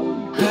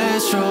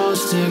 Petrol,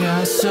 still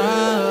gas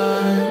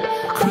up,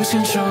 cruise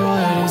control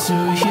headed to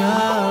you.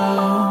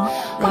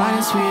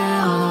 Riding speeding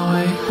on the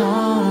way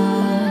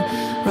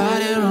home,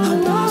 riding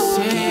rolling through the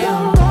city, oh.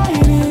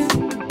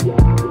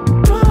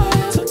 Throw my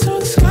hands up to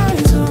the sky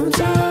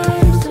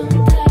sometimes.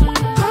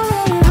 I'm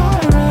riding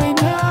high right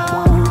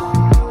now.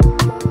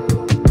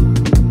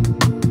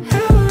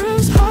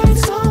 Everest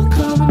Heights, I'm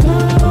coming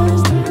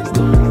down.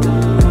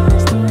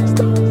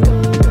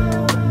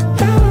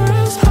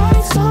 Everest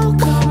Heights, I'm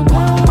coming down.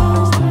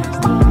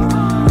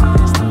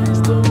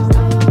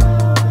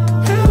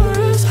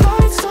 Everest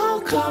Heights,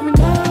 I'm coming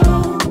down.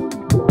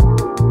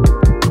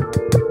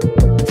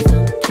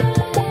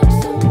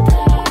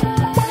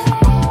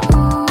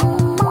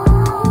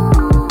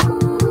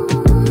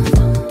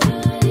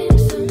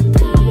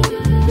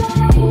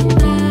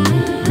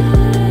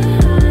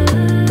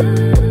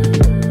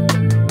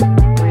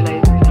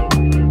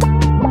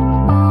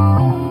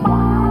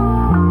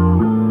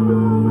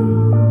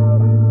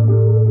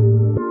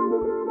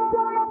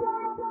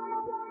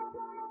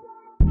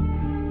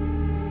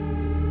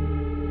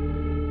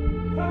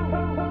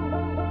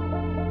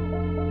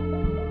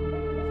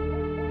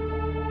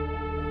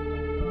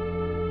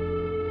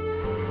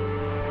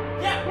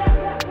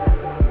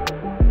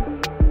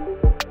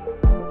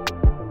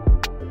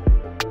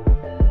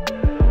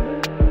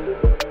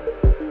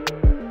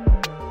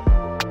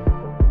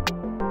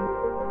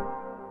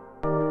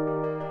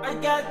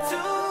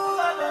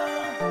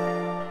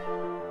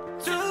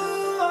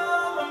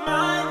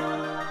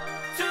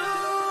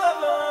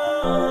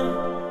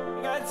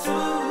 them. Got two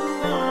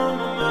on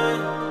my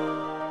mind.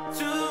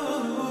 Two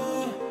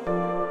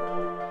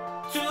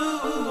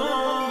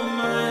on my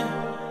mind.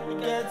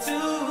 Got two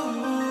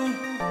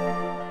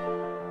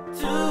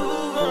on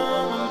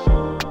my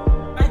mind.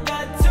 I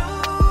got two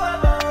of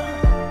them.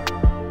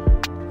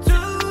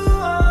 Two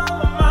on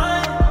my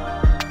mind.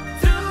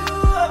 Two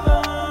of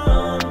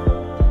them.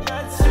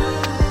 Got two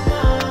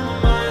on my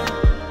mind.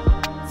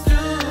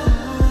 Two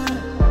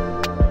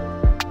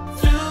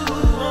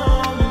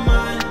on my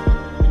mind.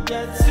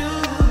 Got two.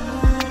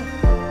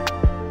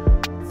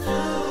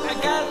 I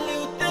got a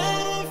little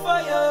thing for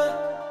you.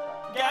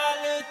 Got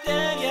a little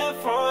thing, yeah,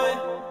 for you.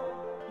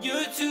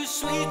 You're too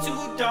sweet,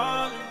 too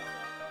darling.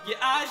 Your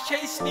eyes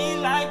chase me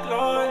like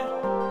glory.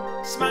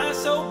 Smile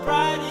so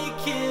bright it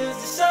kills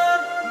the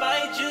sun.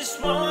 Might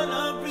just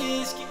wanna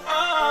risk it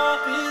all.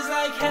 Feels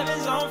like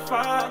heaven's on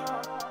fire.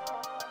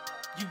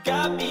 You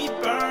got me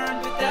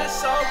burned, but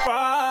that's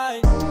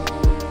alright.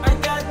 I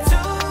got two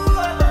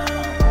of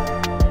them.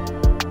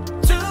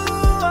 Two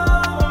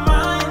on my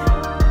mind.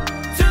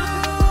 Two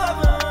of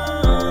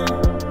them.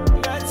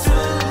 Got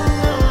two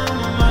on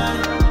my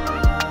mind.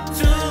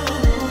 Two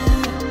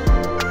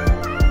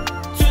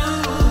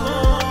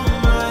on my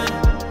mind.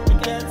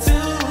 Got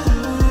two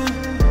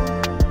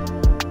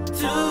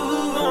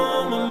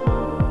on my mind.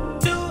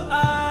 Two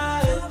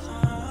eyes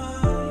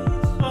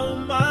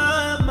on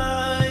my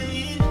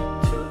mind.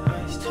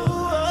 Two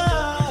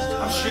eyes.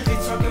 I'm strictly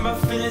talking about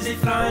feelings, they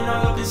flying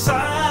all up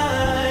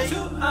inside.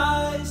 Two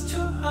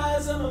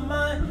eyes on my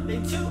mind. They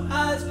two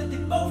eyes, but they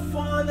both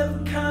one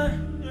of a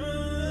kind.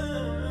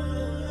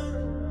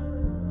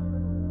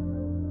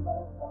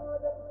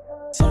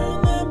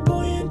 Turn that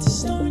boy into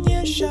stone,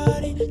 yeah,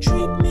 shawty.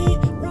 Treat me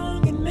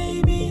wrong and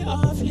maybe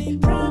awfully.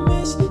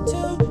 Promise to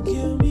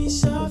kill me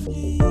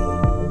softly.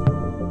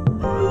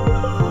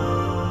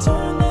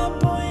 Turn that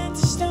boy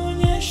into stone,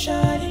 yeah,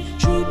 shawty.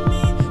 Treat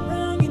me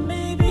wrong and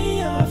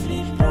maybe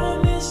awfully.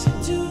 Promise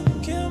to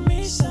kill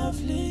me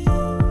softly.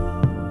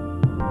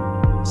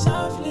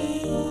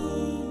 Softly.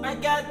 I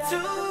got two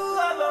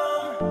of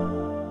them.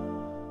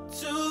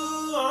 Two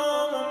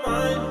on my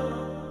mind.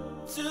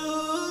 Two.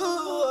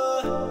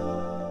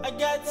 I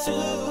got two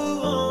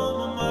on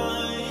my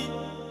mind.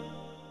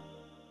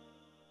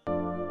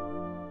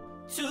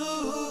 Two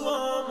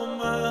on my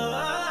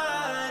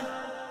mind.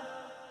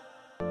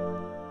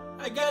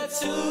 I got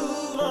two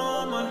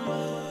on my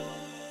mind.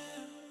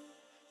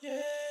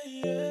 Yeah,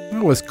 yeah.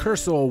 That was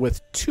Kersel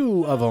with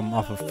two of them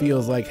off of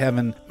Feels Like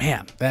Heaven.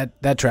 Man,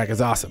 that track is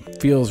awesome.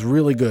 Feels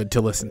really good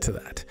to listen to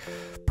that.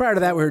 Prior to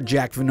that, we heard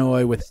Jack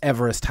Vanoy with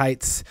Everest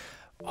Heights.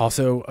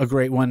 Also a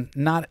great one.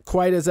 Not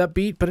quite as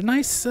upbeat, but a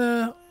nice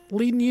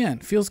leading you in.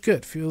 Feels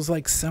good. Feels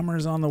like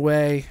summer's on the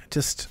way.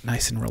 Just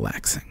nice and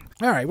relaxing.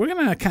 All right, we're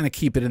going to kind of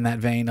keep it in that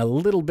vein a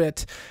little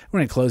bit. We're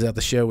going to close out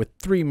the show with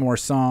three more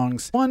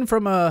songs. One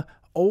from a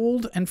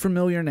old and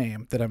familiar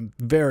name that I'm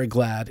very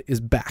glad is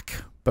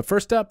back. But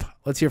first up,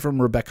 let's hear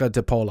from Rebecca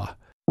DePola.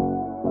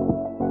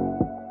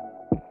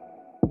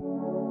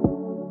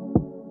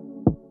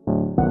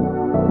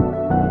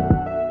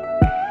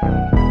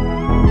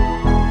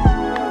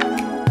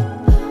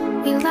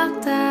 We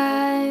locked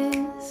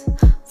eyes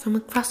from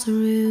across the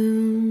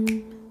room.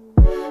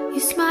 You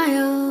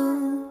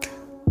smiled,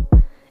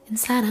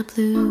 inside I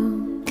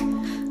blew.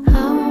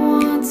 I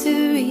want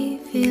to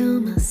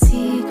reveal my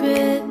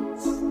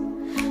secrets.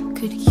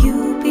 Could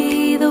you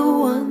be the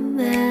one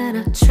that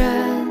I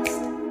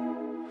trust?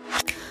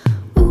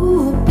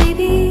 Ooh,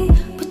 baby,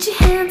 put your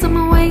hands on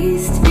my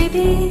waist,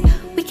 baby.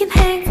 We can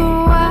hang for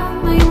a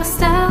while, know you my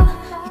style.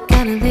 You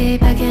gotta lay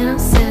back and I'll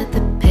set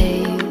the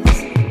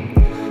pace.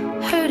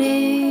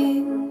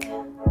 Hurting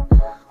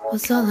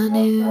was all I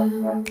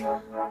knew.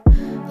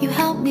 You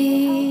helped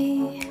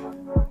me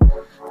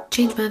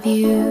change my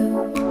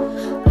view.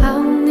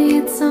 I'll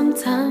need some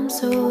time,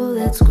 so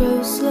let's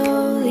grow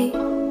slowly.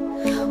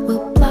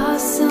 We'll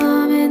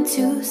blossom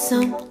into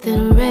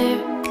something rare.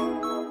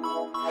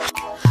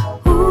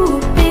 Ooh,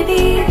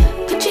 baby,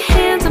 put your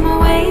hands on my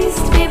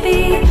waist,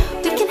 baby.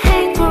 We can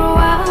hang for a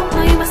while,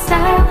 know you my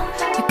style.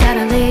 You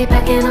gotta lay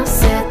back and I'll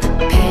set the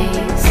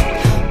pace.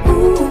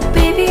 Ooh,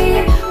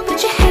 baby,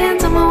 put your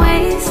hands on my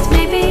waist,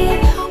 maybe.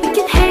 We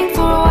can hang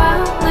for a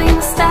while, know you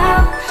my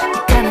style.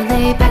 You gotta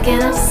lay back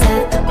and I'll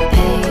set the pace.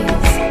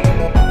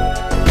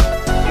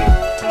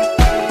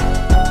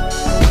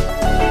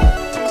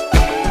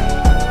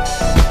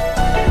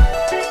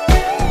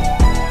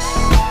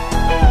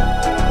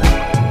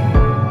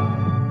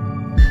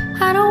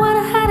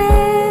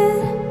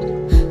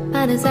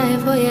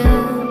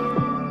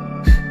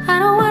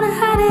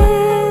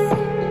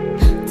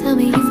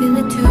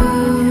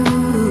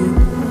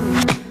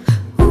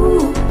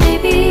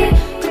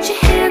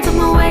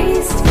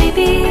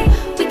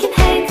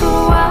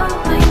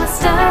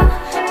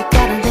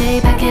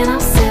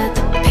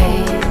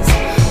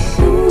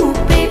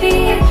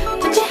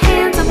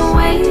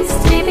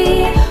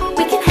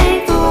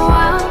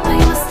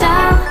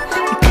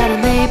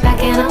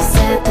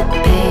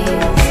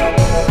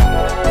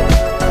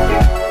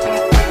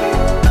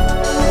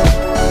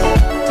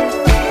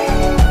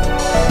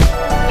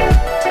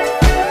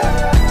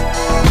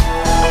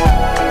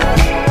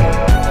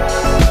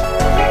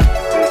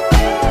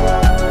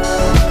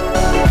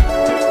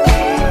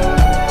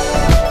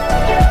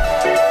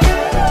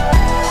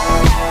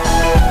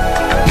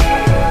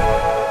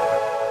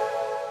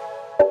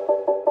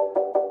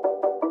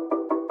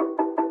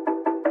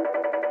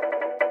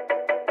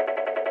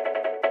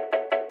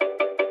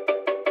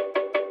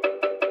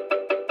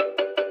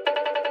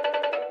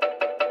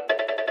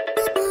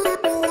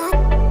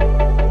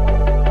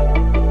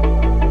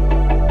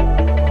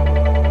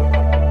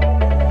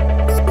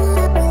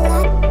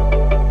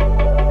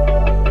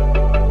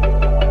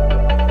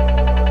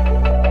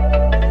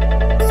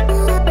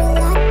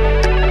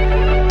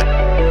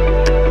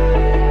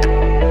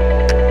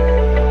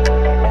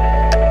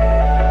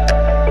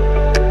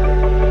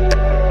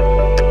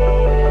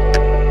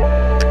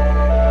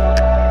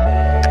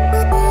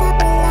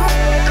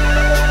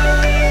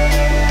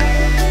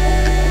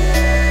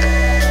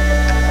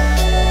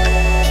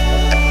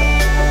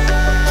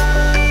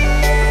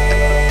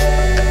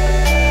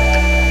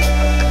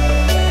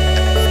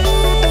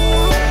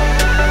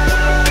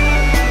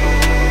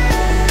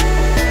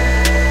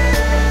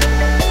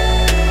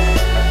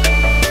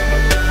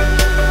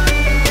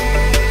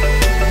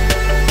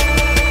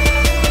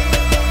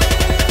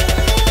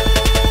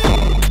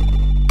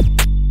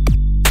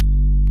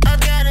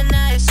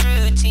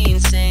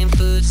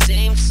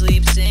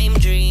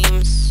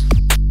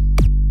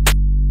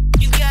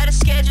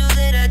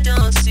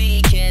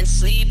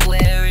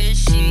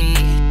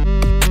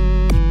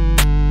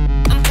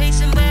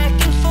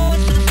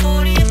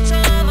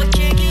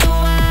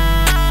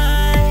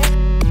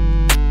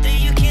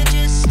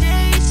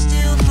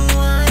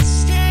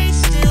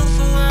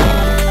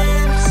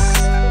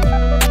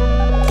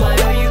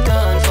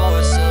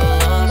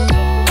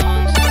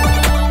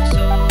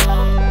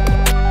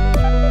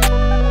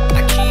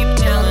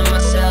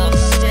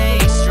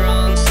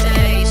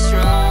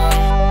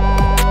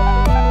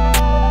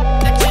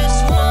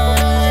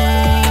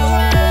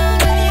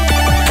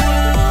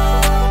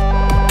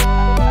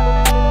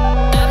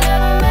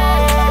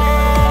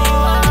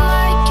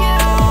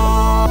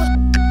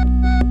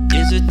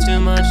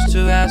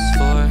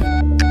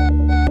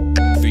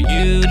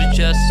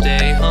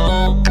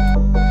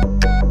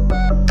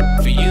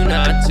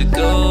 to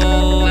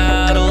go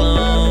out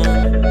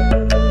alone.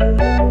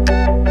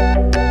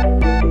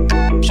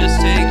 Just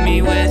take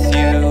me with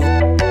you.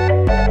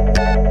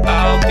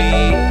 I'll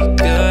be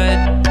good.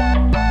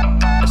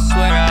 I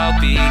swear I'll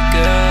be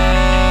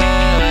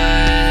good.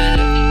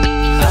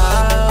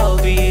 I'll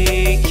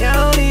be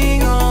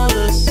counting all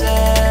the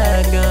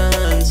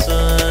seconds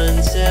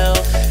until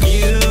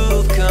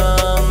you've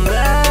come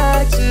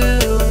back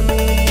to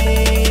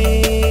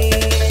me.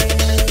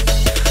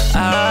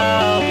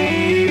 I'll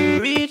be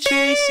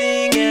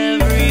retracing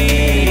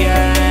every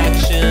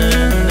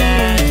action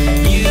that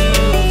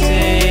you've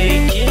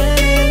taken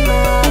in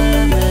my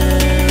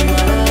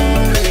memory.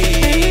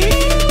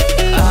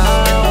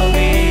 I'll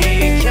be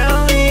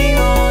counting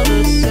all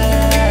the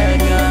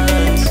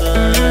seconds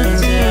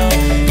until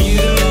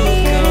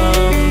you've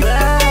come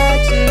back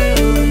to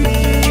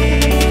me.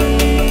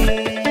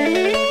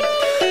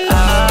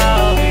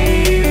 I'll be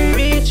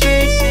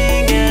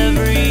retracing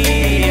every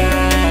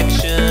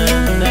action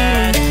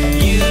that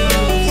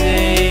you've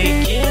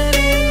taken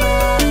in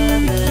my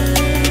memory.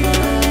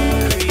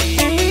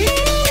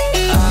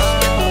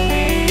 I'll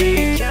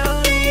be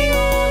counting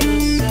all the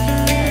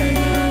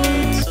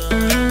seconds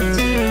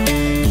until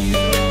you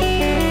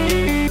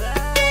come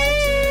back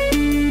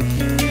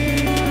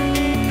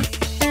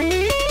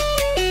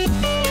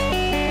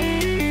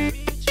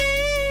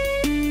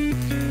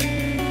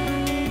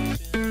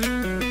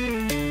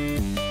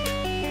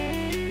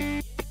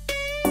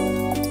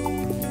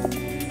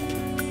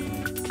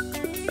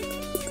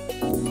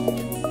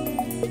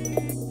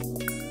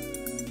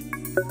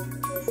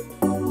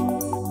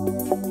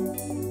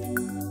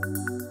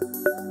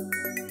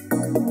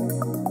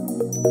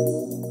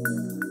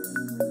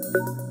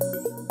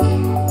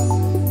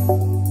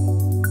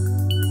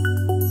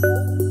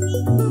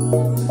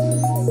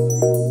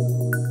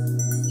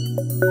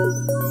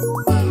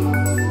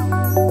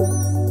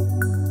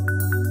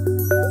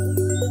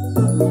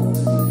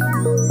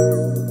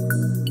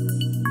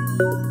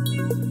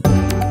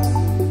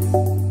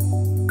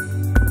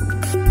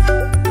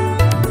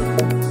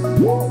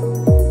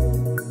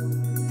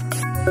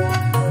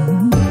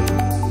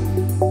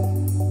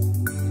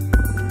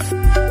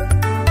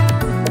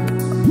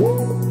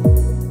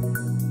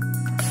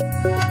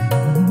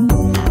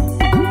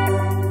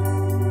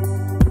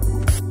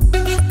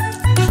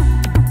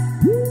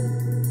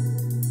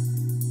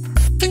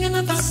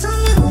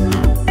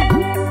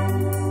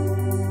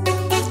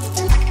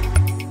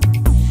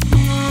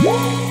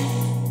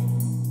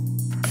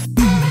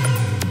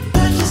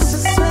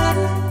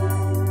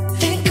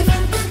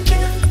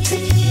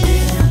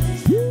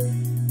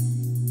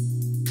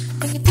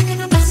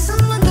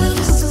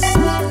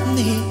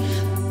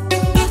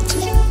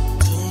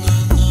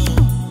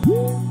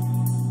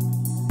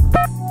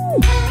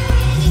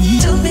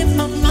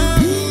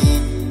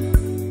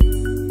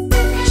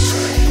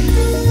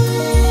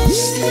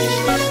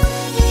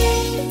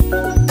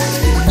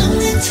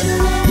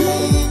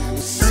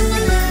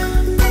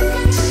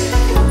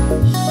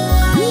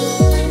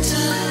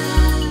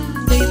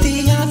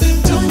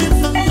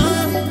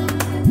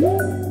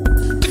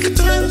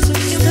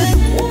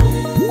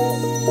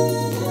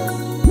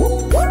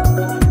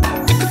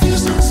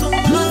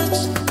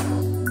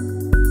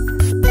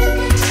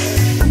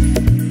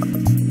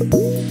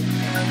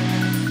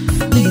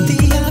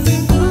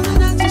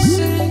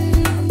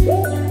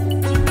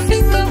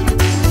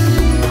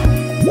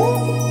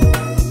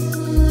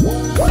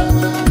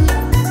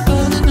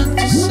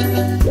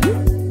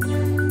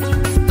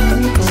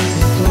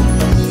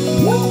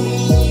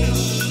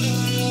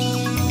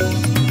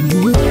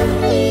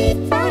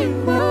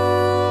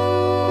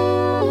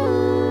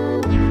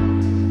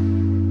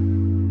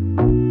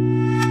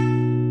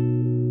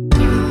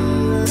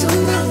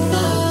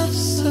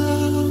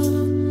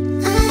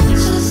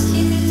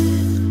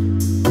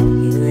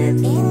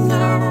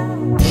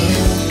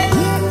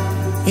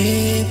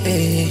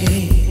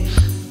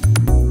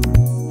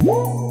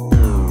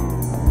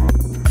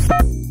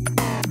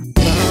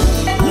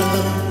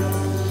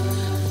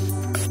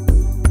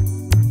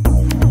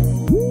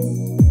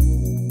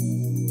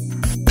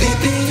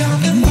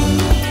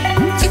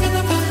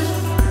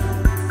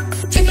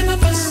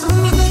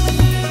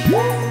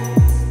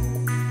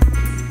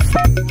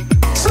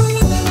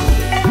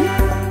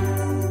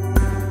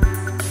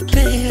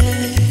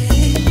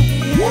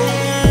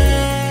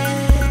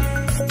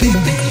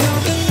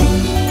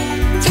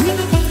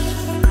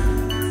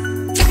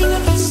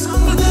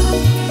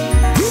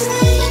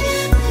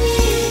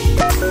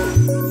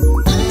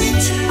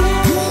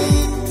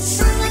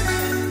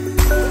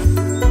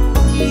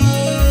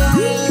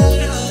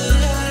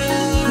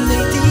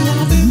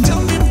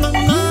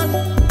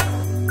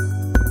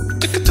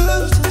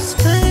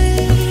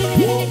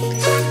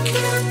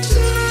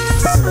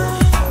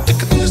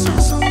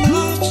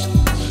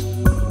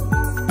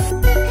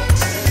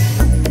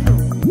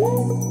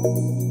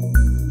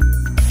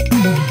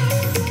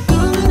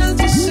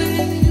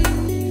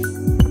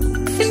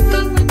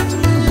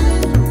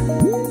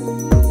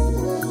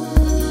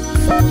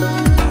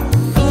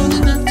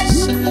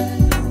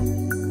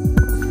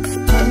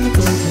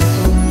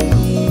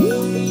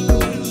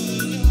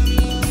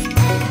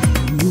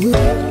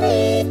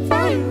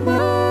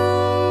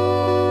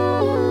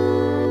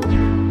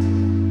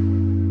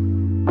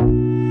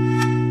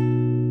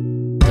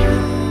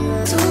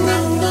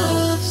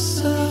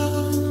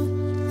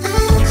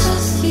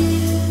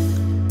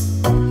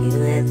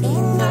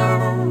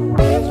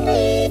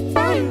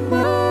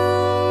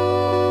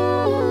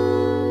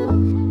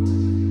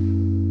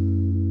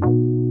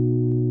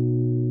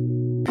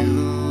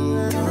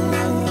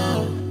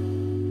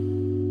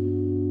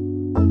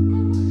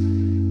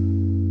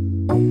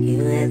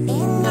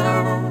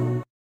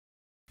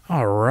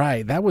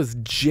That was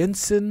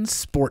Jensen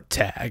Sport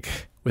Tag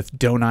with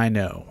Don't I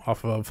Know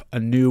off of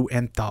a new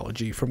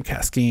anthology from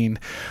Kaskeen.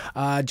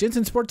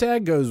 Jensen Sport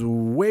Tag goes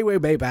way, way,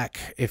 way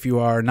back if you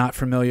are not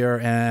familiar,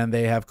 and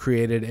they have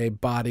created a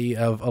body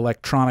of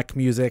electronic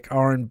music,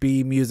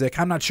 R&B music.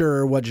 I'm not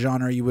sure what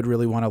genre you would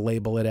really want to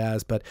label it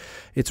as, but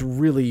it's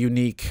really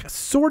unique,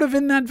 sort of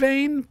in that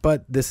vein,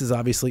 but this is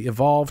obviously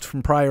evolved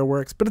from prior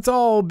works, but it's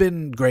all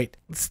been great.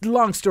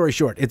 Long story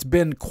short, it's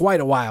been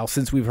quite a while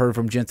since we've heard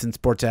from Jensen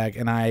Sport Tag,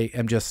 and I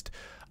am just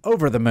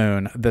over the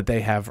moon that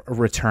they have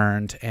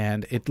returned,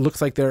 and it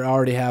looks like they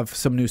already have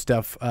some new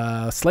stuff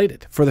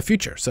slated for the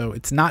future. So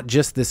it's not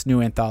just this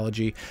new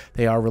anthology.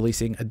 They are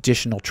releasing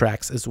additional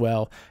tracks as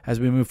well as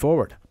we move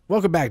forward.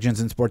 Welcome back,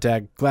 Jensen Sport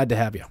Tag. Glad to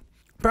have you.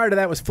 Prior to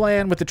that was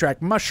Flan with the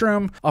track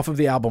Mushroom off of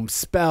the album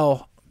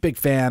Spell. Big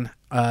fan.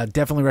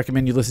 Definitely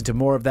recommend you listen to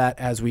more of that,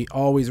 as we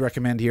always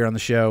recommend here on the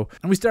show.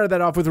 And we started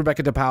that off with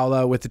Rebecca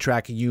DePaula with the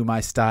track You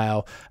My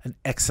Style, an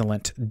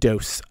excellent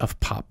dose of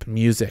pop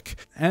music.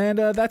 And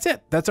that's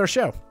it. That's our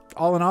show.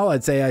 All in all,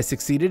 I'd say I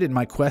succeeded in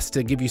my quest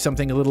to give you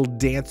something a little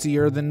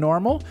dancier than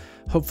normal.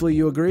 Hopefully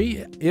you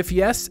agree. If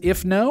yes,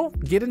 if no,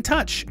 get in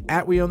touch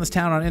at We Own This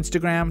Town on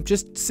Instagram.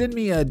 Just send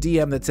me a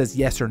DM that says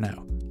yes or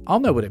no.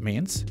 I'll know what it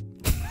means.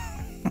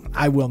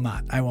 I will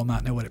not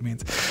know what it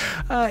means.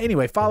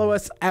 Anyway, follow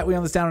us at We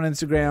Own This Town on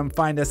Instagram.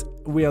 Find us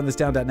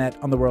weownthistown.net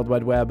on the World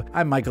Wide Web.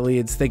 I'm Michael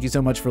Eads. Thank you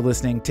so much for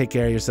listening. Take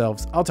care of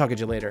yourselves. I'll talk to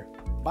you later.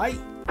 Bye.